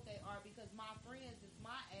old they are because my friends is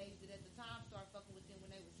my age that at the time started fucking with them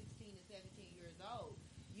when they were 16 and 17 years old.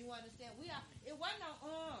 You understand? It wasn't no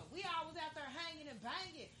we all was out there hanging and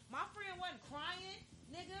banging. My friend wasn't crying,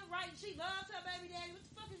 nigga, right? She loves her baby daddy. What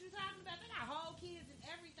the fuck is you talking about? They got whole kids and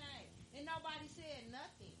everything. And nobody said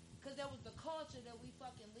nothing. Because that was the culture that we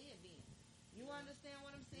fucking lived in. You understand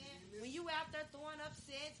what I'm saying? When you out there throwing up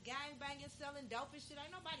sets, gang banging, selling dope and shit,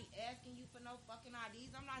 ain't nobody asking you for no fucking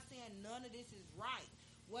IDs. I'm not saying none of this is right.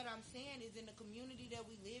 What I'm saying is in the community that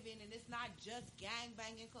we live in, and it's not just gang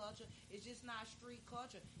banging culture, it's just not street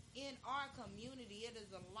culture. In our community, it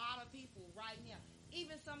is a lot of people right now.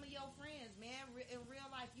 Even some of your friends, man, in real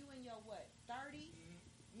life, you in your what, 30?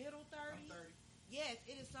 Mm-hmm. Middle 30s? I'm 30. Yes,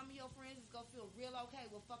 it is some of your friends that's going to feel real okay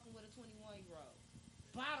with fucking with a 21-year-old.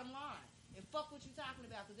 Bottom line. And fuck what you talking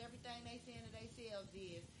about, because everything they saying to themselves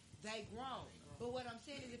is they grown. But what I'm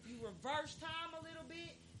saying is if you reverse time a little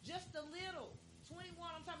bit, just a little, 21,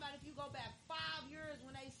 I'm talking about if you go back 5 years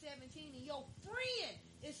when they 17 and your friend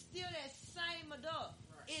is still that same adult.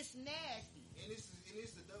 Right. It's nasty. And it's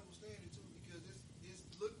a double standard too, because it's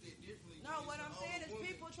looked at differently. No, what I'm saying is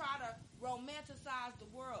people try to romanticize the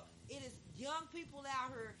world. It is young people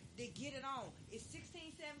out here that get it on. It's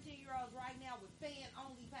 16, 17-year-olds right now with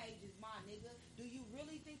fan-only pages, my nigga. Do you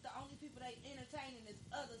really think the only people they entertaining is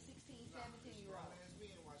other 16, 17-year-olds?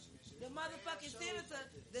 The motherfucking senator,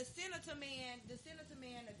 the senator man, the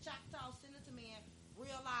Choctaw senator man,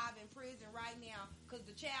 real live in prison right now because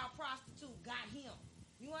the child prostitute got him.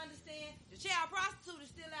 You understand? The child prostitute is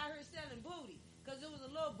still out here selling booty because it was a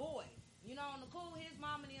little boy. You know, on the cool, his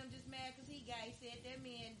mom and them just mad because he gay. Said that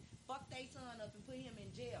man fucked their son up and put him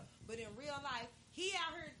in jail. But in real life, he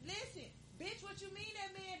out here, listen, bitch, what you mean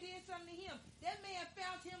that man did something to him? That man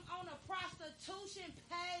found him on a prostitution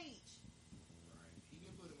page. Right. He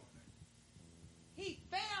didn't put him on there. He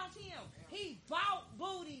found him. He bought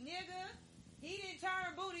booty, nigga. He didn't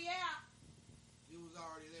turn booty out. It was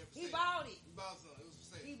already there for sale. He bought it. He bought something. It was for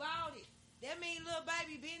sale. He bought it. That mean little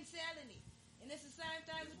baby been selling it. And it's the same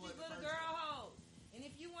thing with these little girl hoes. And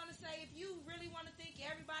if you want to say, if you really want to think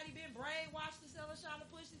everybody been brainwashed to sell a shot of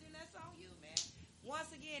pussy, then that's on you, man.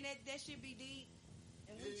 Once again, that should be deep.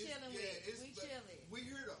 And we chilling with it. We chilling. We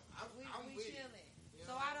here though. I'm we chilling.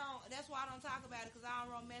 So I don't, that's why I don't talk about it, because I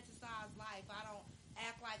don't romanticize life. I don't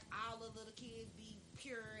act like all the little kids be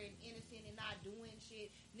pure and innocent and not doing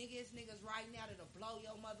shit. Niggas right now that'll blow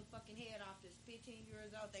your motherfucking head off that's 15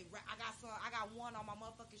 years old. I got one on my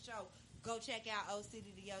motherfucking show. Go check out O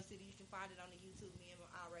City to Yo City. You can find it on the YouTube, me and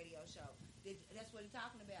my radio show. That's what he's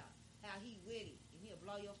talking about. How he witty. And he'll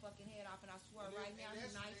blow your fucking head off. And I swear right now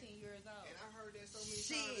he's 19 years old. And I heard that so many times.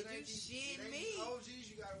 Shit, you shitting me.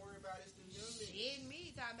 OGs you gotta worry about. It's the young niggas. Shitting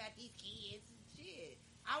me talking about these kids. Shit.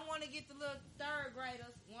 I want to get the little third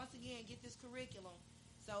graders, once again, get this curriculum.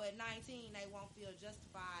 So at 19, they won't feel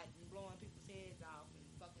justified in blowing people's heads off and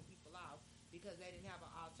fucking people off because they didn't have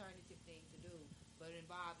an alternative thing to do, but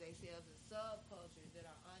involve themselves in subcultures that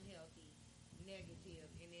are unhealthy, negative,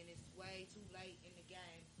 and then it's way too late in the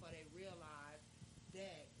game before they realize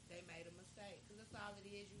that they made a mistake. Because that's all it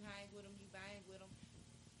is. You hang with them, you bang with them.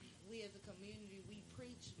 We as a community, we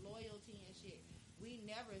preach loyalty and shit. We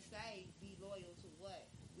never say be loyal to what.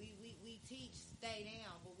 We teach stay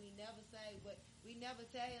down, but we never say what. We never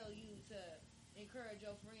tell you to encourage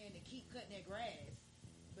your friend to keep cutting their grass,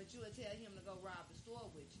 but you will tell him to go rob the store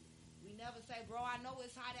with you. We never say, bro, I know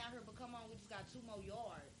it's hot out here, but come on, we just got 2 more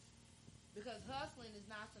yards. Because hustling is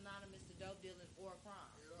not synonymous to dope dealing or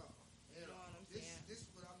crime. At all. You know what I'm saying? This is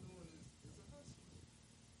what I'm doing is a hustle.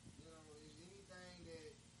 You know, is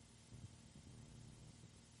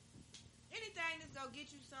anything that's gonna get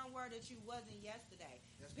you somewhere that you wasn't yesterday.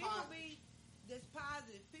 That's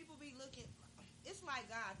positive. People be looking. It's like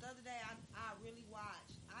God. The other day, I really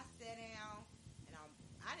watched. I sat down and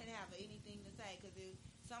I didn't have anything to say because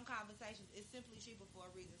some conversations. It's simply Sheba for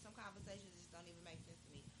a reason. Some conversations just don't even make sense to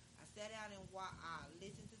me. I sat down and I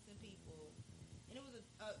listened to some people, and it was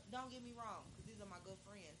don't get me wrong, because these are my good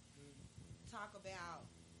friends. Talk about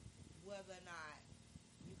whether or not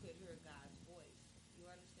you could hear God's voice. You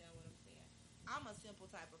understand what I'm saying? I'm a simple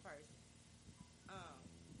type of person.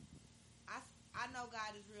 I know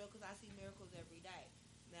God is real because I see miracles every day.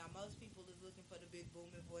 Now, most people is looking for the big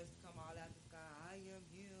booming voice to come all out the sky. I am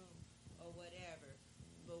him, or whatever.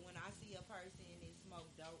 But when I see a person that smoke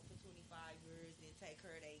dope for 25 years and take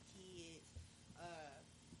care of their kids,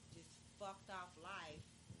 just fucked off life,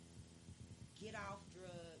 get off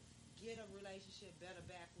drugs, get a relationship better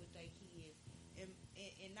back with their kids, and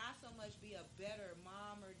not so much be a better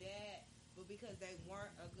mom or dad, but because they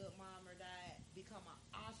weren't a good mom or dad, become an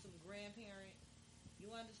awesome grandparent. You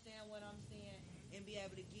understand what I'm saying? And be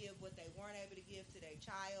able to give what they weren't able to give to their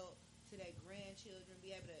child, to their grandchildren, be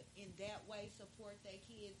able to, in that way, support their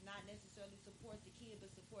kids, not necessarily support the kid, but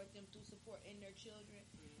support them through support in their children.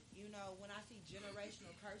 You know, when I see generational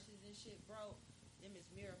curses and shit, bro, them is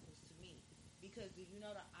miracles to me. Because do you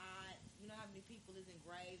know the odds? You know how many people is in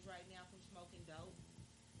graves right now from smoking dope?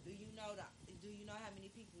 Do you know how many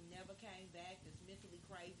people never came back that's mentally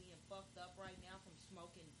crazy and fucked up right now from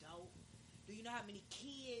smoking dope? Do you know how many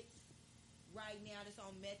kids right now that's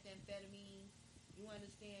on methamphetamine? You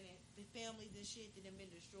understand? And the families and shit that have been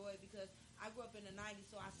destroyed, because I grew up in the 90s,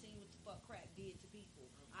 so I seen what the fuck crack did to people.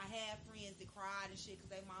 I had friends that cried and shit because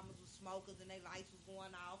their mamas was smokers and their lights was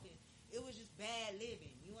going off, and it was just bad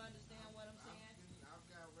living. You understand what I'm saying? I've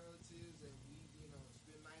got relatives that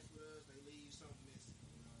spend nights with us, they leave something missing,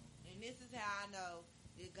 And this is how I know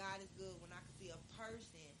that God is good, when I can see a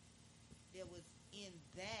person that was in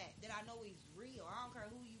that I know he's real. I don't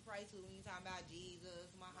care who you pray to when you talking about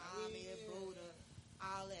Jesus, Muhammad, Buddha,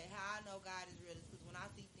 all that. How I know God is real is because when I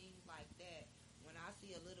see things like that, when I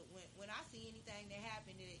see when I see anything that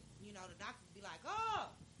happened that, you know, the doctors be like,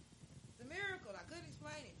 oh, it's a miracle. I couldn't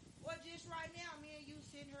explain it. Or just right now, me and you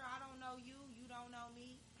sitting here, I don't know you, you don't know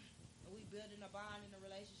me. And we building a bond in a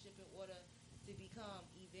relationship in order to become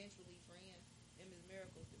eventually friends. Them is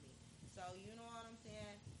miracles to me. So, you know what I'm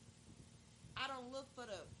saying? I don't look for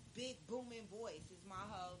the big booming voice is my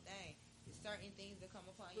whole thing. It's certain things that come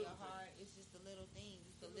upon your heart. It's just the little things.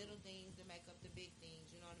 It's the little things that make up the big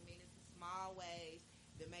things. You know what I mean? It's the small ways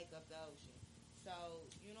that make up the ocean. So,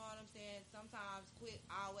 you know what I'm saying? Sometimes quit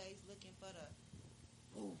always looking for the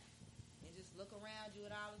boom. And just look around you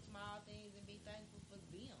at all the small things and be thankful for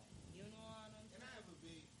them. You know what I'm saying? And I have a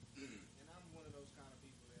big, and I'm one of those kind of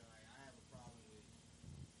people that like, I have a problem with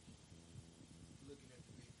looking at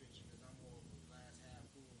the big picture because I'm more of a glass half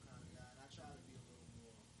full kind of guy. And I try to be a little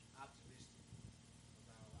more optimistic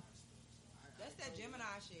about a lot of stuff. So That's that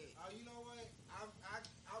Gemini shit. Oh, you know what?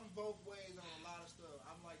 I'm both ways on a lot of stuff.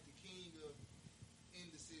 I'm like the king of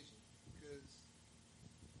indecision because.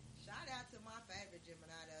 Shout out to my favorite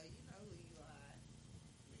Gemini though. You know who you are.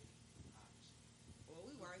 Me, obviously. Well,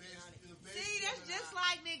 we working on it. The See, that's just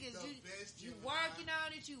like niggas. You Gemini. working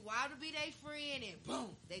on it. You want to be their friend, and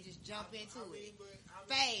boom, they just jump into it.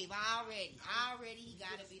 Fave already. He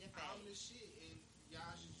got to be the fave. I'm the shit, and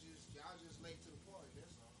y'all just late to the party.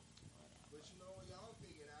 That's all. But you know what? Y'all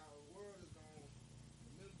figured out the world is gonna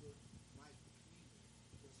remember Myke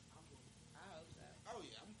because I'm gonna. I hope so. Oh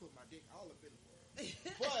yeah, I'm gonna put my dick all up in the world.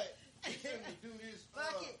 But we finna do this.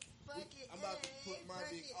 Fuck it. I'm about to put my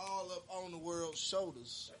dick all up on the world's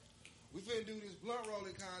shoulders. We finna do this blunt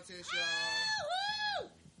rolling contest,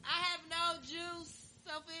 y'all. I have no juice.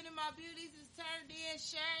 So for any of my beauties is turned in.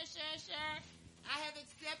 Sure. I have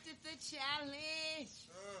accepted the challenge.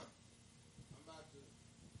 I'm about to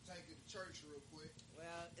take it to church real quick.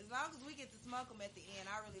 Well, as long as we get to smoke them at the end,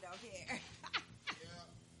 I really don't care. Yeah,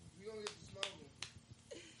 we gonna get to smoke them.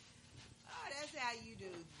 Oh, that's how you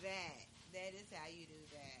do that. That is how you do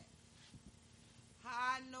that.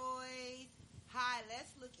 Hi, noise. Hi,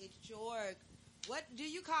 let's look at your. What do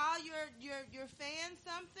you call your fans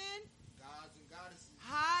something? Gods and goddesses.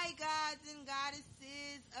 Hi, gods and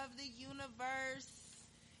goddesses of the universe.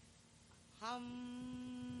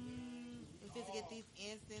 If it's get these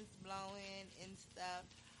incense blowing and stuff.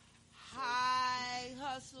 Hi,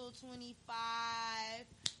 Hustle 25.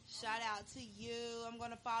 Shout out to you. I'm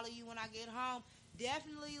gonna follow you when I get home.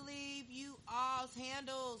 Definitely leave you all's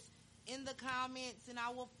handles in the comments, and I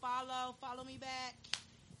will follow. Follow me back.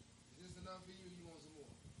 Is this enough for you? You want some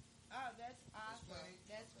more? Oh, that's awesome. Plenty?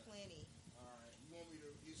 That's Okay. plenty. All right. You want me to?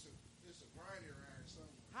 It's a grinder around here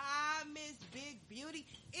somewhere. Hi, Miss Big Beauty.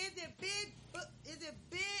 Is it big?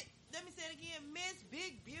 Let me say it again. Miss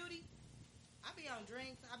Big Beauty. I be on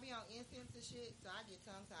drinks. I be on incense and shit, so I get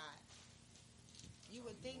tongue-tied. You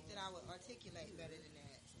would think that I would articulate better than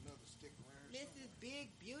that. Another stick around here Mrs. Big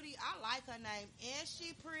Beauty. I like her name. And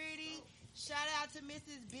she pretty. Shout out to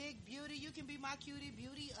Mrs. Big Beauty. You can be my cutie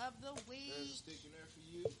beauty of the week. There's a stick in there for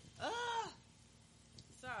you.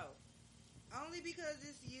 So, only because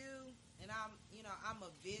it's you and I'm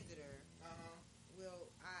a visitor, will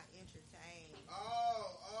I entertain.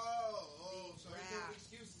 So there's no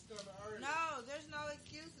excuses coming early. No, there's no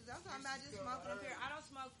excuses. I'm talking about just smoking up here. I don't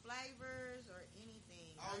smoke flavors or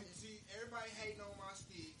anything. See, everybody hating on my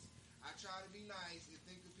sticks. I try to be nice and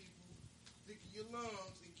think of your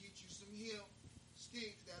lungs and get you some hemp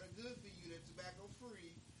sticks that are good for you, that's tobacco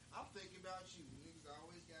free. I'm thinking about you. Niggas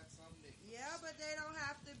always got something niggas. Yeah, but they don't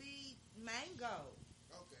have to be mango.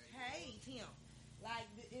 Okay. Haze hemp. Like,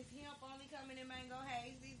 is hemp only coming in mango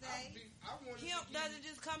haze these days? Hemp doesn't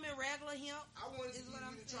just come in regular hemp. I wanted to give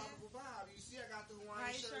you the tropical vibe. You see, I got the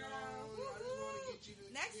Hawaiian shirt on. I just want to get you the...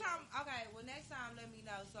 Next time, let me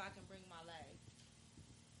know so I can bring my leg.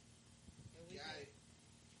 Got it.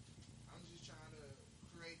 I'm just trying to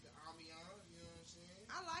create the ambiance, you know what I'm saying?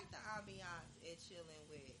 I like the ambiance at CHiLLiN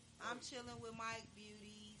with. I'm chilling with Myke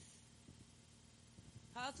Beauties.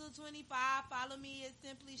 Hustle 25. Follow me at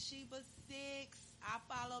Simply Sheba 6. I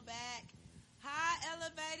follow back. Hi,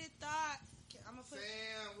 Elevated Thoughts.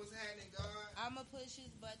 Sam, what's happening, God? I'm going to push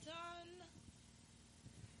his button.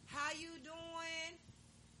 How you doing?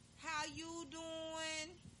 How you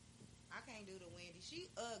doing? I can't do the Wendy.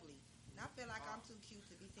 She ugly. And I feel like I'm too cute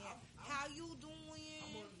to be saying, how you doing?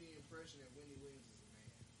 I'm under the impression that Wendy Williams is a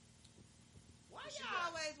man. Why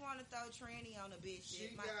y'all always want to throw tranny on a bitch?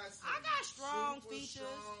 I got strong features.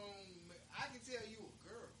 I can tell you a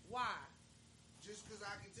girl. Why? Just because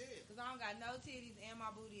I can tell. Because I don't got no titties and my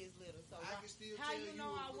booty is little. So I can still how tell you know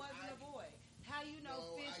I wasn't a boy? How you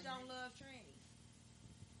know fish don't love trannies?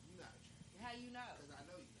 You not a tranny. How you know? Because I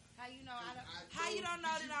know you not. How you know I don't? How you don't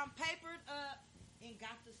know that I'm papered up and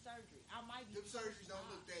got the surgery? I might be. Them surgeries don't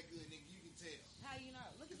look that good, nigga. You can tell. How you know?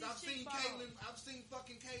 Look at I've these seen cheekbones. I've seen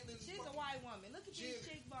fucking Caitlyn. She's a white woman. Look at these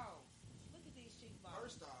cheekbones. Look at these cheekbones.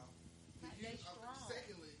 First off, they strong.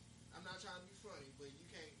 Secondly, I'm not trying to be funny, but you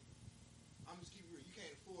can't. I'm just keep it real. You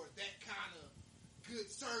can't afford that kind of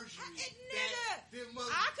good surgery.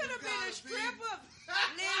 I could have been a stripper.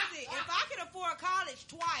 Listen, if I could afford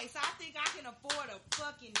college twice, I think I can afford a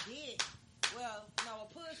fucking dick. Well, no, a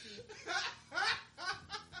pussy.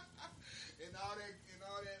 and all that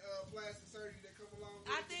plastic surgery that come along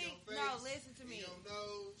with I think, your face, no, listen to me. your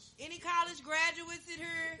nose. Any college graduates in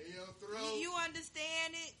here, in your throat. You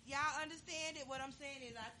understand it? Y'all understand it? What I'm saying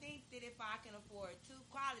is I think that if I can afford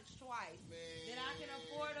college twice, then I can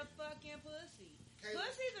afford a fucking pussy.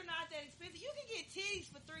 Pussies are not that expensive. You can get titties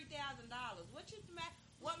for $3,000.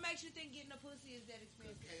 What makes you think getting a pussy is that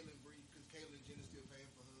expensive? Because Caitlyn Jenner still paying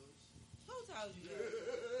for hers. Who told you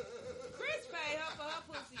that? Chris paid her for her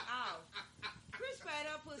pussy off. Chris paid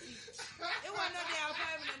her pussy. It wasn't no down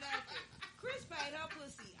payment or nothing. Chris paid her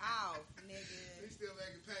pussy off, nigga. He still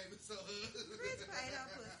making payments on her. Chris paid her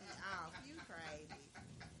pussy off. You crazy.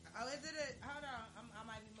 Oh, is it a... Hold on. I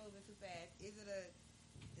might be moving too fast. Is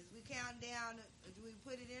we count down? Do we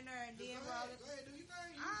put it in there and then roll it? Go ahead, do your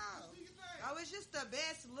thing. Oh. Do your thing. Oh, it's just the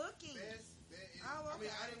best looking. Best. Oh, okay. I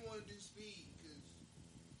mean, I didn't want to do speed because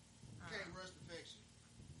you can't rush perfection.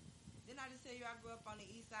 Didn't I just tell you I grew up on the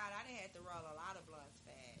east side? I done had to roll a lot of blunts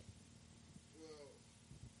fast. Well,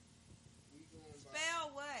 we going by...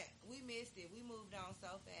 Spell what? We missed it. We moved on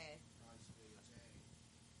so fast. How you spell your tag?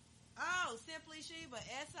 Oh, Simply Sheba.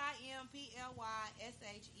 SIMPLYSHEBA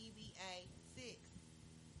 6.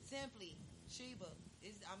 Simply Sheba.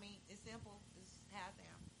 It's simple. It's how it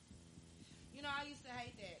sounds. You know, I used to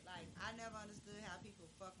hate that. Like, I never understood how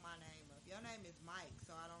people fuck my name up. Your name is Myke,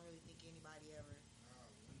 so I don't really think anybody ever...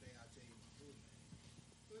 One day I'll tell you my full name.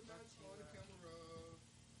 Put my on the camera.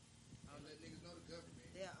 I'll let niggas know the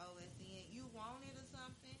government. They're OSN. You want it or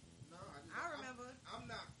something? No, I remember.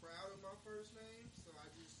 I'm not proud of my first name, so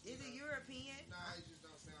I just... Is it European? Nah, it just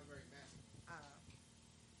don't sound very masculine.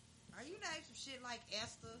 Are you named some shit like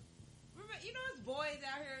Esther? Remember, you know there's boys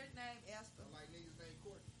out here named Esther. I like niggas named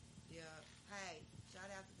Courtney. Yeah. Hey, shout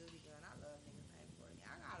out to Duty Gun. I love niggas named Courtney.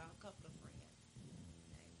 I got a couple of friends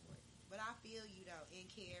named Courtney. But I feel you though. And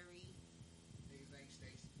Carrie. Niggas named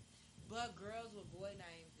Stacy. But girls with boy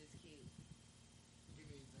names is cute. Give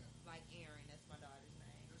me an example. Like Erin, that's my daughter's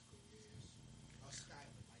name. That's cool, yes.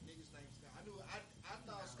 Skylar. Like niggas named Skylar. I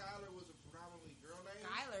thought Skylar was a predominantly girl name.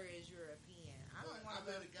 Skylar is European. I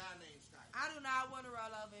met a guy named Skylar. I do not want to roll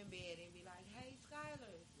over in bed and be like, hey,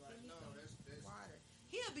 Skylar, send me some water.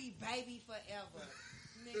 He'll be baby forever.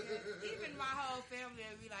 Nigga, even my whole family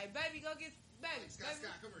will be like, baby, go get... Baby, Scott,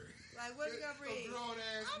 come here. Like, what you gonna bring?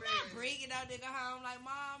 I'm not bringing that nigga home. Like,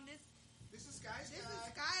 Mom, this is Sky. This is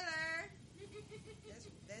Skylar.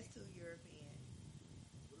 That's too European.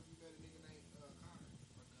 What if you met a nigga named Connor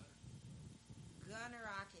or Gunner? Gunner,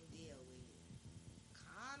 I can deal with.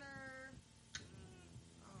 Connor,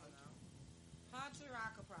 I don't know. Hunter,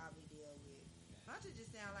 I could probably deal with. Hunter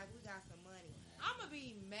just sound like we got some money. I'm gonna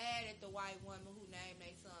be mad at the white woman who named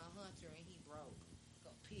their son Hunter and he broke. It's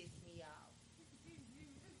gonna piss me off.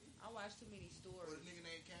 I watch too many stories. Or the nigga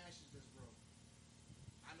named Cassius that's broke.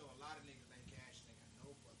 I know a lot of niggas named Cassius ain't got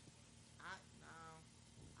no fucking money.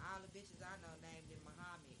 All the bitches I know named him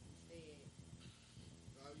Muhammad instead.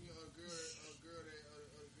 You know a girl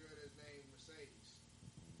that's named Mercedes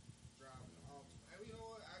driving an Altima. And you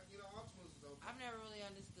know what? Altimas is okay. I've never really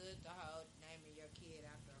understood the whole naming your kid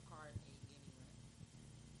after a car thing anyway.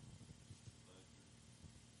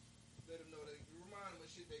 Let them know that you remind them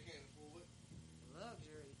of shit they can't afford.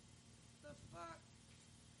 Luxury. The fuck?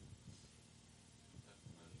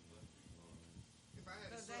 If I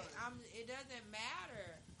had a son, it doesn't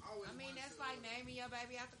matter. I mean, that's like naming your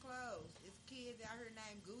baby after clothes. It's kids out here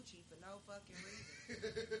named Gucci for no fucking reason.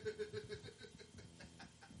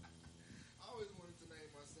 I always wanted to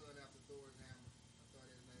name my son after Thor's hammer. I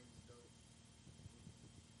thought his name was dope.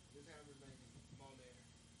 His hammer's name is Monair.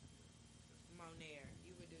 Monair.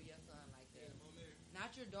 You would do your son like that. Yeah, Monair.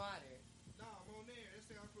 Not your daughter. Nah, Monair. That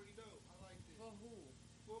sounds pretty dope. I like it. For who?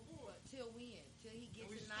 For a boy. Till when? Till he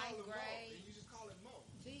gets to ninth grade? And you just call him Mo.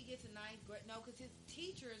 Till he gets to ninth grade. No, because his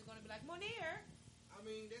teacher is going to be like, Monair. I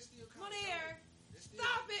mean, that's still kind of Monair.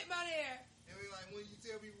 Stop it, Monair. I mean, like, when you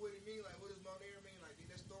tell people what it means, like, what does Monair mean? Like,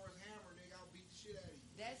 that's Thor's hammer, nigga, I'll beat the shit out of you.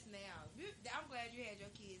 That's now. I'm glad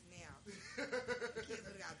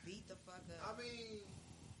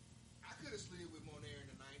slid with Monair in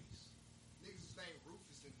the 90s. Niggas was named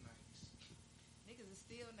Rufus in the 90s. Niggas is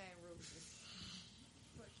still named Rufus.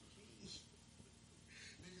 What you mean?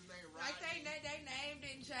 Niggas named Rodney. Like they name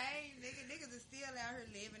didn't change. Niggas is still out here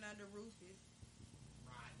living under Rufus.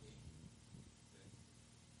 Rodney.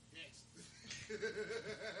 Next.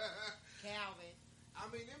 Calvin. I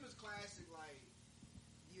mean, them is classic, like,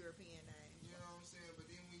 European names. you know what I'm saying? But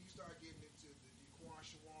then when you start getting into the Quan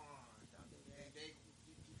Shawan, Don't do that. they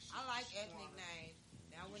I like Shawana. ethnic names.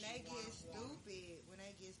 Now when they get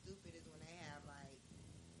stupid, is when they have like,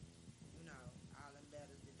 you know, all them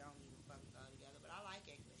letters that don't even fucking go together. But I like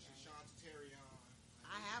ethnic names. Shantarion.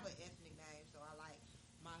 I have an ethnic name, so I like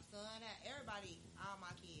my son. Everybody, all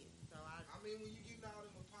my kids. So I mean, when you getting all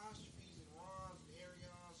them apostrophes and Rons and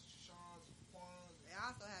Arians and Shans and Quans. they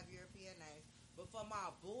also have European names. But for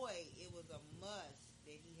my boy, it was a must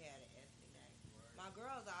that he had an ethnic name. Right. My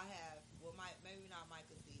girls, I have, well, maybe not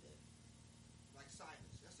Myke Cedar. Like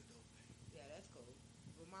Silas. That's a dope name. Yeah, that's cool.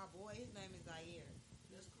 But my boy, his name is Zaire.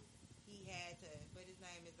 That's cool. He had to, but his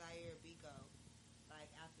name is Zaire Biko, like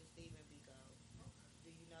after Stephen Biko. Okay. Do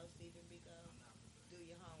you know Stephen Biko? I'm not familiar. Do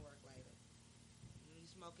your homework later. You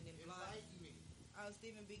smoking them blunts. Enlighten me. Oh,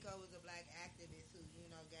 Stephen Biko was a black activist who, you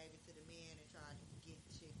know, gave it to the men and tried to get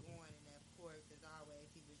shit going. And of course, as always,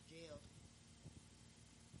 he was jailed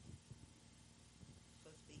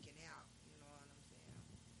for speaking out. You know what I'm saying?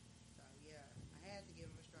 So yeah, I had to give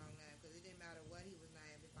him a strong name because it didn't matter what he was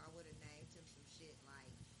named. If I would have named him some shit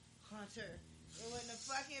like Hunter, it wouldn't have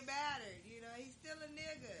fucking mattered. You know, he's still a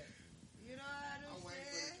nigga. You know what I'm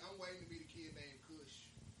saying? I'm waiting to be the kid named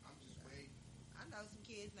Kush. I'm just waiting. I know some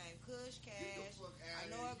kids named Kush, Get the Cash. fuck out I of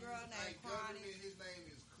know here. a girl You- named like, government, Chronic. his name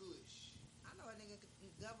is Kush. I know a nigga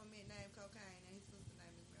government named Cocaine and his sister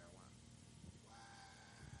name is Marijuana. Wow.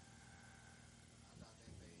 I thought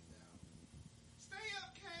that phased out. Stay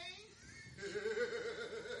up, Kane.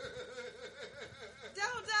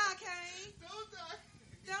 Don't die, Kane. Don't die.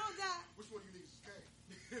 Don't die. Which one of you niggas is Kane?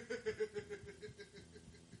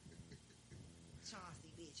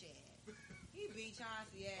 Chauncey bitch ass. He beat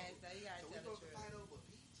Chauncey ass though. You gotta So we tell the supposed to truth. fight over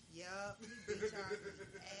Pete? Yup, he beat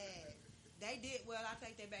Chauncey's ass. They did, well, I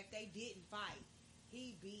take that back. They didn't fight.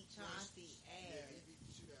 He beat Chauncey Yeah, ass. he beat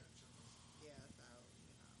the shit out of Chauncey. Yeah, so, you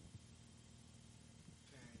know.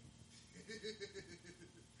 Kane.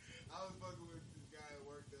 I was fucking with this guy at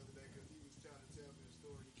work the other day because he was trying to tell me a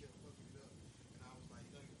story. He kept fucking it up. And I was like,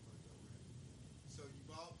 you know you fucked up, right? So you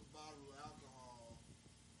bought the bottle of alcohol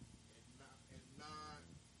and not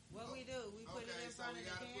What we do, we put it in front of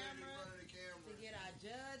the camera to get our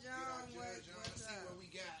judge on. See what we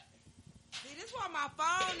got. See, this is why my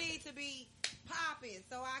phone needs to be popping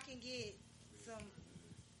so I can get some.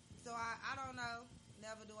 So I don't know.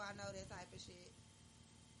 Never do I know that type of shit.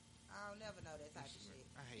 I don't never know that type of shit.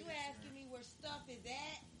 I hate You Instagram. asking me where stuff is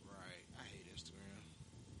at? Right. I hate Instagram.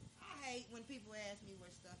 I hate when people ask me where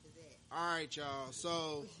stuff is at. All right, y'all.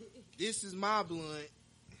 So this is my blunt.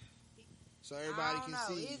 So everybody I don't can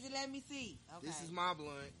know. see. Izzy, let me see. Okay. This is my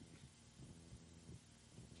blunt.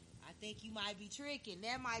 I think you might be tricking.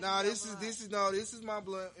 That might No, be your this blunt. is my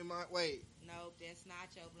blunt. In my wait. Nope, that's not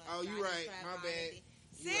your blunt. Oh, you I right. just tried My mine bad. and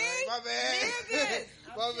You see? right. My bad. Niggas,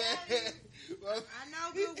 I'm My telling bad. My I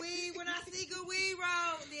know good weed when I see good weed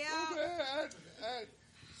roll. My Yeah. bad. I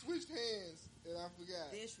switched hands and I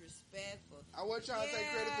forgot. Disrespectful. I wasn't trying to take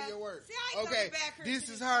credit for your work. See, I ain't Okay, coming back here this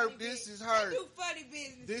to is this her. funny This bitch. is her. They do funny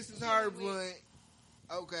business. This is with her weed. blunt.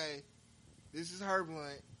 Okay. This is her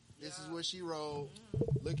blunt. This is Yeah. what she rolled.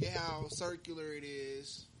 Mhm. Look at how circular it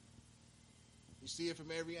is. You see it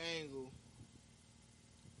from every angle.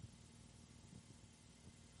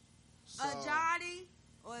 So, A Johnny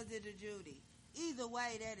or is it a Judy? Either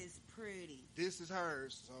way, that is pretty. this is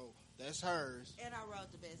hers. So that's hers. And I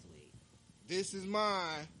wrote the best weed. This is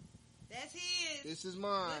mine. That's his. This is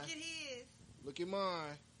mine. Look at his. Look at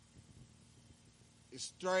mine. It's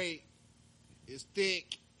straight. It's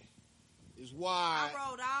thick. It's wide. I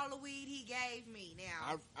wrote all the weed he gave me.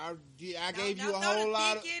 Now I gave you a don't whole throw the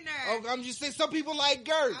lot of. dick in there. Oh, I'm just saying. Some people like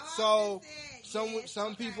girth, Oh, so I'm just saying, yes,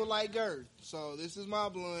 some okay. people like girth. So this is my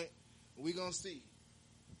blunt. We gonna see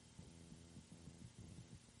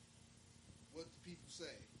what the people say.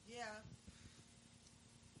 Yeah.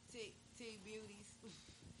 T Beauties.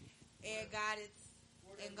 Air Goddess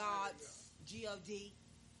and Gods. G-O-D.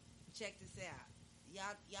 Check this out.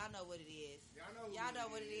 Y'all know what it is. Y'all know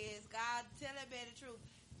what it is. God, tell that man the truth.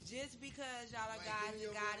 Just because y'all are gods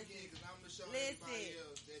and goddesses. Listen.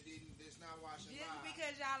 That's not watching Just live.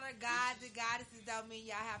 because y'all are gods and goddesses don't mean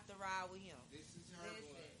y'all have to ride with him. This is her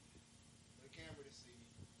Listen. blunt. For the camera to see.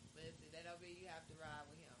 Listen, that don't mean you have to ride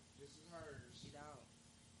with him. This is hers. You don't.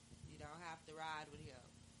 You don't have to ride with him.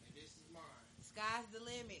 And this is mine. Sky's the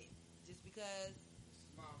limit. Just because This is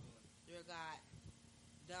my blunt. you're God,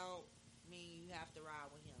 don't mean you have to ride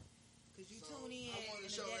with him. Because you So, tune in I wanna and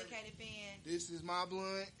a show dedicated fan. This is my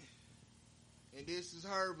blunt, and this is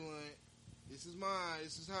her blunt. This is mine.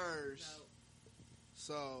 This is hers. No.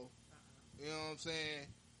 So, you know what I'm saying?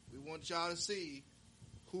 We want y'all to see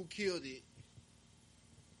who killed it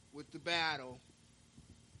with the battle.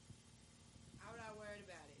 I'm not worried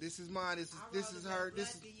about it. This is mine. This is her.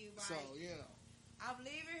 This is you, so you know. I'm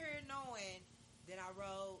leaving here knowing that I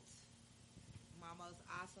wrote my most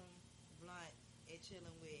awesome blunt at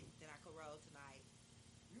CHiLLiN with that I could roll tonight.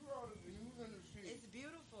 You wrote it. You was in the street. It's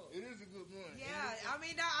beautiful. It is a good blunt. Yeah, I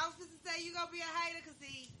mean, I was supposed to say you gonna be a hater, cause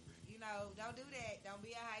see, you know, don't do that. Don't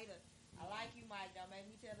be a hater. I like you, Myke. Don't make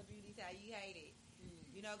me tell the beauties how you hate it.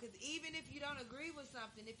 You know, because even if you don't agree with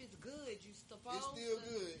something, if it's good, you supposed It's still to.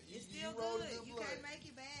 good. It's You still wrote a good. good You blunt. can't make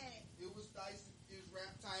it bad. It was nice. It was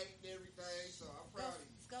wrapped tight and everything. So I'm proud of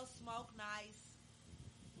you. Let's go smoke nice.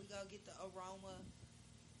 We go get the aroma.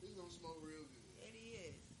 This gonna smoke real good. It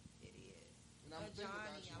is. It is. And I'm But thinking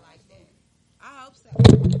Johnny, about you I when like I'm that. smoking. I hope so.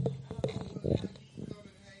 Coming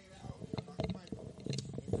and hanging out.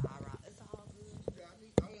 It's all right. It's all good.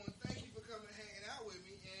 I want to thank you for coming and hanging out with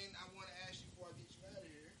me, and I want to ask you before I get you out of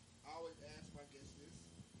here. I always ask my guests this.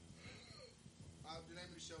 The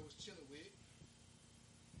name of the show is CHiLLiN WiT.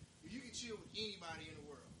 If you can chill with anybody in the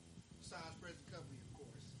world, besides present company, of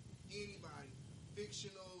course, anybody,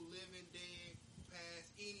 fictional, living, dead,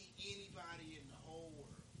 past, anybody in the whole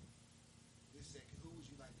world. This second, who would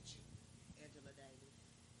you like to chill with? Angela Davis.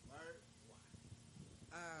 Word? Why?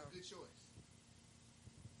 Good choice.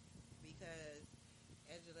 Because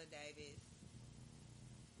Angela Davis.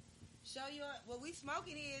 Show your we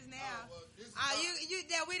smoking his now. Oh, well, this is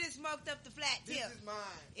mine. We just smoked up the flat tip. This is mine.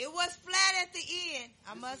 It was flat at the end.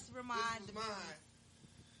 I must remind this the was mine.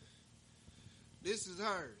 This is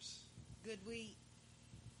hers. Good weed.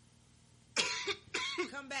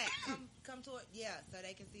 Come back. Come toward so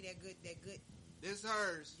they can see that good This is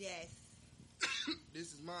hers. Yes.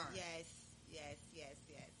 This is mine. Yes.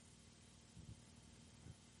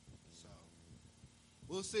 So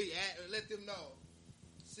we'll see. Let them know.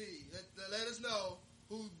 See, let us know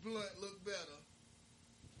whose blunt look better.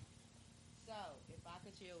 So, if I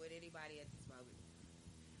could chill with anybody at this moment,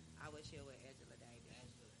 I would chill with Angela Davis.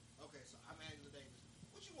 Okay, so I'm Angela Davis.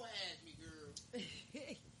 What you want to ask me, girl?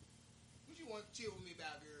 What you want to chill with me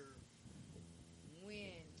about, girl?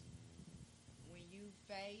 When you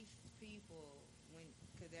face people,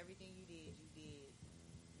 because everything you did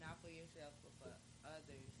not for yourself but for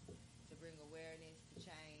others, to bring awareness, to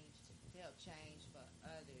change, to help change for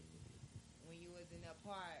others. When you was in a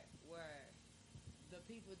part where the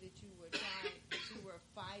people that you were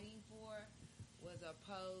fighting for was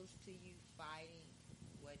opposed to you fighting,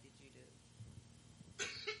 what did you do?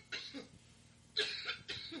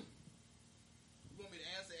 You want me to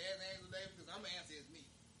answer as Angela Davis? Because I'm going to answer as me,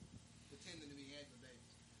 pretending to be Angela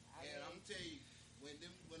Davis. And I'm going to tell you,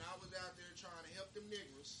 when I was out there trying to help them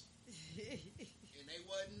niggas, and they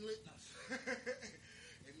wasn't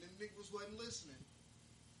and them niggas wasn't listening,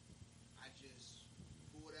 I just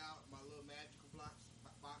pulled out my little magical box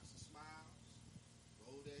of smiles,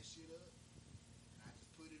 rolled that shit up, and I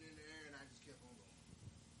just put it in the air, and I just kept on going.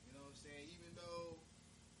 You know what I'm saying? Even though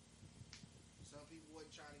some people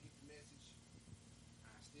wasn't trying to get the message,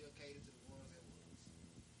 I still catered to the ones that was.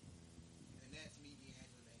 And that's me being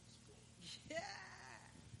Angela Davis.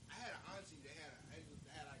 I had an auntie that had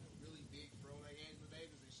like a really big fro like Angela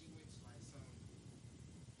Davis, and she went to like some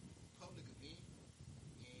public event,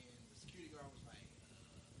 and the security guard was like,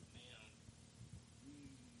 "Ma'am,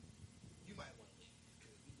 you might want to leave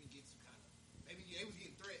because we've been getting some kind of maybe they was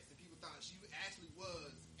getting threats, and people thought she actually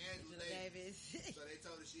was Angela Davis, so they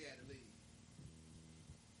told her she had to leave."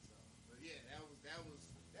 So, but yeah,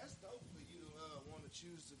 that's dope for you to want to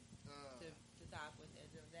choose to talk with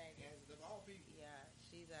Angela Davis. Of all people. Yeah,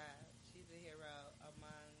 she's a hero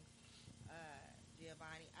among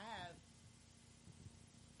Giovanni. I have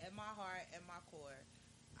at my heart, at my core,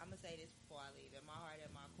 I'm gonna say this before I leave. At my heart,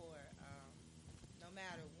 at my core, no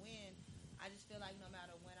matter when, I just feel like no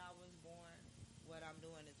matter when I was born, what I'm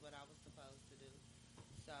doing is what I was supposed to do.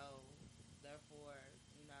 So, therefore,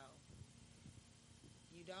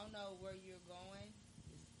 you don't know where you're going.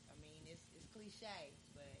 It's cliche,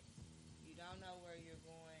 but you don't know where you're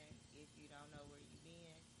going if you don't know where you've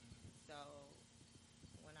been. So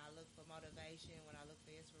when I look for motivation, when I look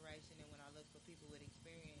for inspiration, and when I look for people with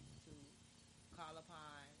experience to call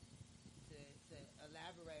upon to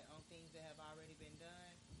elaborate on things that have already been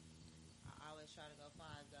done, I always try to go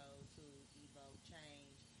find those who evoke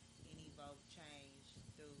change in folk change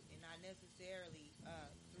through, and not necessarily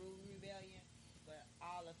through rebellion, but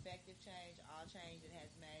all effective change, all change that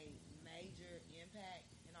has made major impact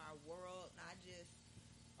in our world, not just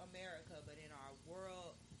America, but in our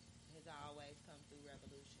world, has always come through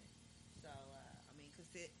revolution. So,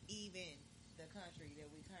 even the country that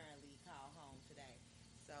we currently call home today.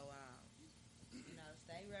 So,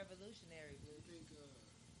 stay revolutionary, You Blue. think,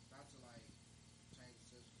 not to like change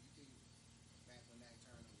the subject, you think back when Nat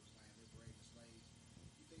Turner was like liberating slaves,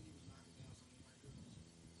 you think he was knocking down some of the white girls,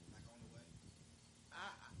 like on the way?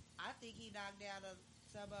 I think he knocked down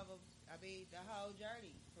some of them. I mean, the whole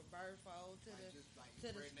journey from Birdfold to Like the just like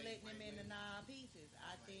to the impregnating splitting him white into women? 9 pieces.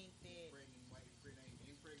 I Like think that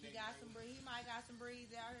impregnating he got some white breed. He might got some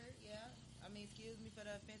breeds out here. Yeah. I mean, excuse me for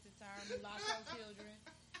the offensive term, mulatto children.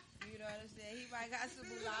 You know what I'm saying? He might got some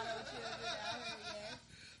mulatto children out here. Yes.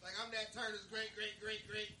 Like I'm Nat Turner's great.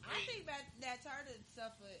 I think that Turner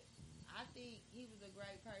suffered. I think he was a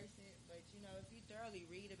great person, but if you thoroughly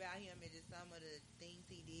read about him and just some of the things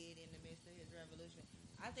he did in the midst of his revolution,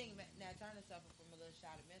 I think Nat Turner suffered from a little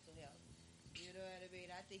shot of mental health. You know what I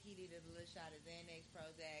mean? I think he needed a little shot of Xanax,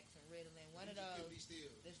 Prozac, some Ritalin, one of those,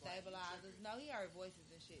 the stabilizers. No, he heard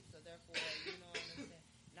voices and shit, so therefore, you know what I'm saying?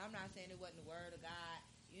 And I'm not saying it wasn't the word of God,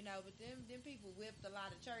 but them people whipped a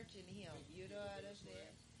lot of church into him. You know what I'm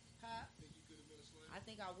saying? Huh? Think you could have been a slave? I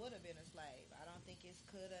think I would have been a slave. I don't think it's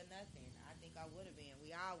could or nothing. I think I would have been.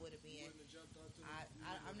 We all would have been. You wouldn't have jumped onto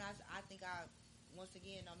I'm not. I think once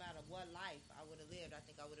again, no matter what life I would have lived, I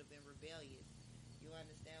think I would have been rebellious. You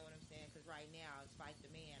understand what I'm saying? Because right now it's fight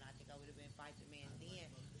the man. I think I would have been fight the man then.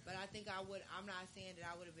 But I think I would. I'm not saying that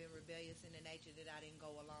I would have been rebellious in the nature that I didn't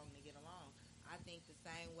go along to get along. I think the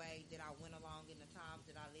same way that I went along in the times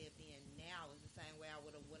that I lived in now is the same way I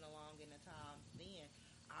would have went along in the times then.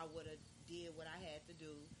 I would have did what I had to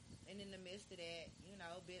do. And in the midst of that,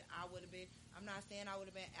 I would have been, I'm not saying I would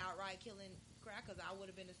have been outright killing crackers. I would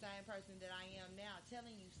have been the same person that I am now,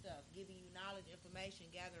 telling you stuff, giving you knowledge, information,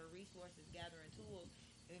 gathering resources, gathering tools,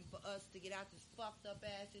 and for us to get out this fucked up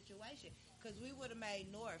ass situation. Because we would have made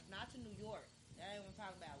north, not to New York. That ain't what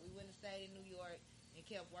I'm talking about. We wouldn't have stayed in New York and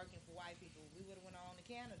kept working for white people. We would have went on to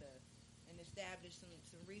Canada and established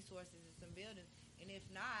some resources and some buildings. And if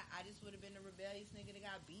not, I just would have been a rebellious nigga that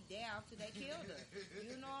got beat down till they killed her.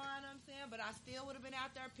 You know what I'm saying? But I still would have been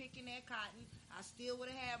out there picking that cotton. I still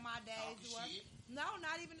would have had my days to work. Shit. No,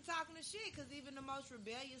 not even talking to shit, because even the most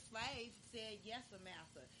rebellious slaves said, yes, sir,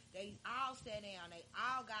 master. They all sat down. They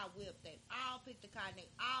all got whipped. They all picked the cotton. They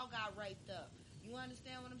all got raped up. You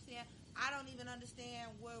understand what I'm saying? I don't even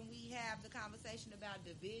understand when we have the conversation about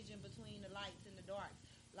division between the lights and the darks.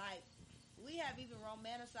 Like, we have even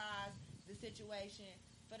romanticized the situation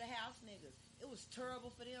for the house niggas. It was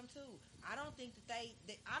terrible for them too. I don't think that they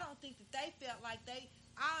felt like they.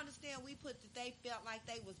 I understand we put that they felt like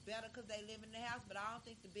they was better because they live in the house, but I don't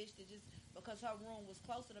think the bitch that just because her room was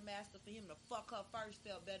closer to master for him to fuck her first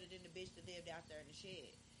felt better than the bitch that lived out there in the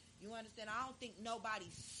shed. You understand? I don't think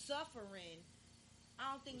nobody's suffering.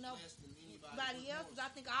 I don't think nobody else. I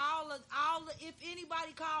think if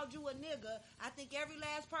anybody called you a nigga, I think every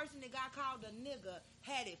last person that got called a nigga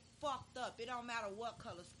had it fucked up. It don't matter what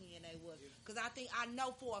color skin they was. Because I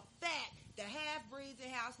know for a fact the half-breeds and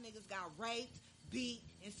house niggas got raped, beat,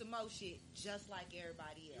 and some more shit just like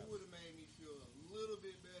everybody else. It would have made me feel a little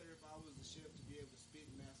bit better if I was the chef to be able to spit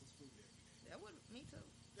master's food every day. That would, me too.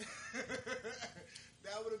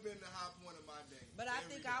 That would have been the high point of my day. But I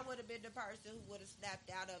think I would have been the person who would have snapped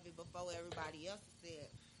out of it before everybody else said,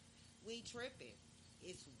 we tripping.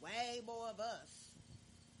 It's way more of us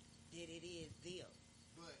than it is them.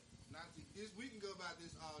 But not to this, we can go about this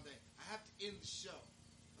all day. I have to end the show.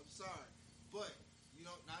 I'm sorry, but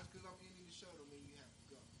not because I'm ending the show don't mean you have to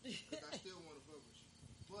go. Because I still want to fuck with you.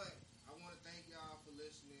 But I want to thank y'all for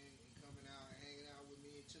listening and coming out and hanging out with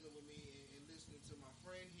me and chilling with me and listening to my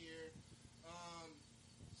friend here.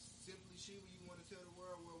 Simply Sheba, you want to tell the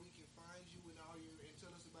world where we can find you and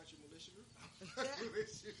tell us about your militia group?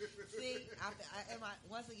 See,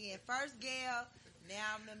 once again, first gal, now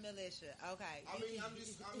I'm the militia. Okay.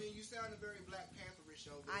 You sound very Black Panther-ish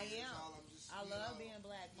over there. I am. I love being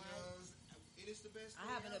black, Myke. It is the best. I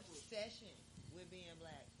have an obsession with being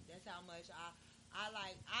black. That's how much I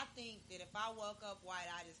think that if I woke up white,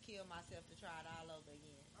 I just kill myself to try it all over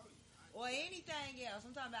again. Or anything else.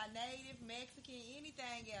 I'm talking about Native, Mexican,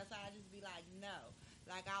 anything else. I just be like, no.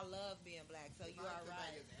 Like, I love being black. So you are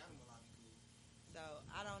right. As an animal, I'll be cool. So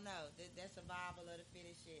I don't know. That survival of the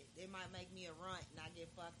fittest shit. It might make me a runt and I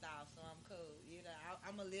get fucked off, so I'm cool. You know,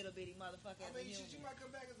 I'm a little bitty motherfucker. I mean, as a shit, you human. might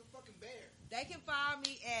come back as a fucking bear. They can find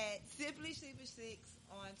me at SimplySheba6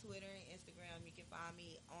 on Twitter and Instagram. You can find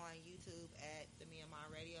me on YouTube at the Me and My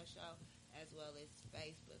Radio Show, as well as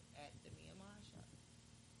Facebook at the Me and My Show.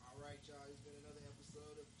 All right, y'all. It's been another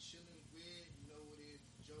episode of CHiLLiN with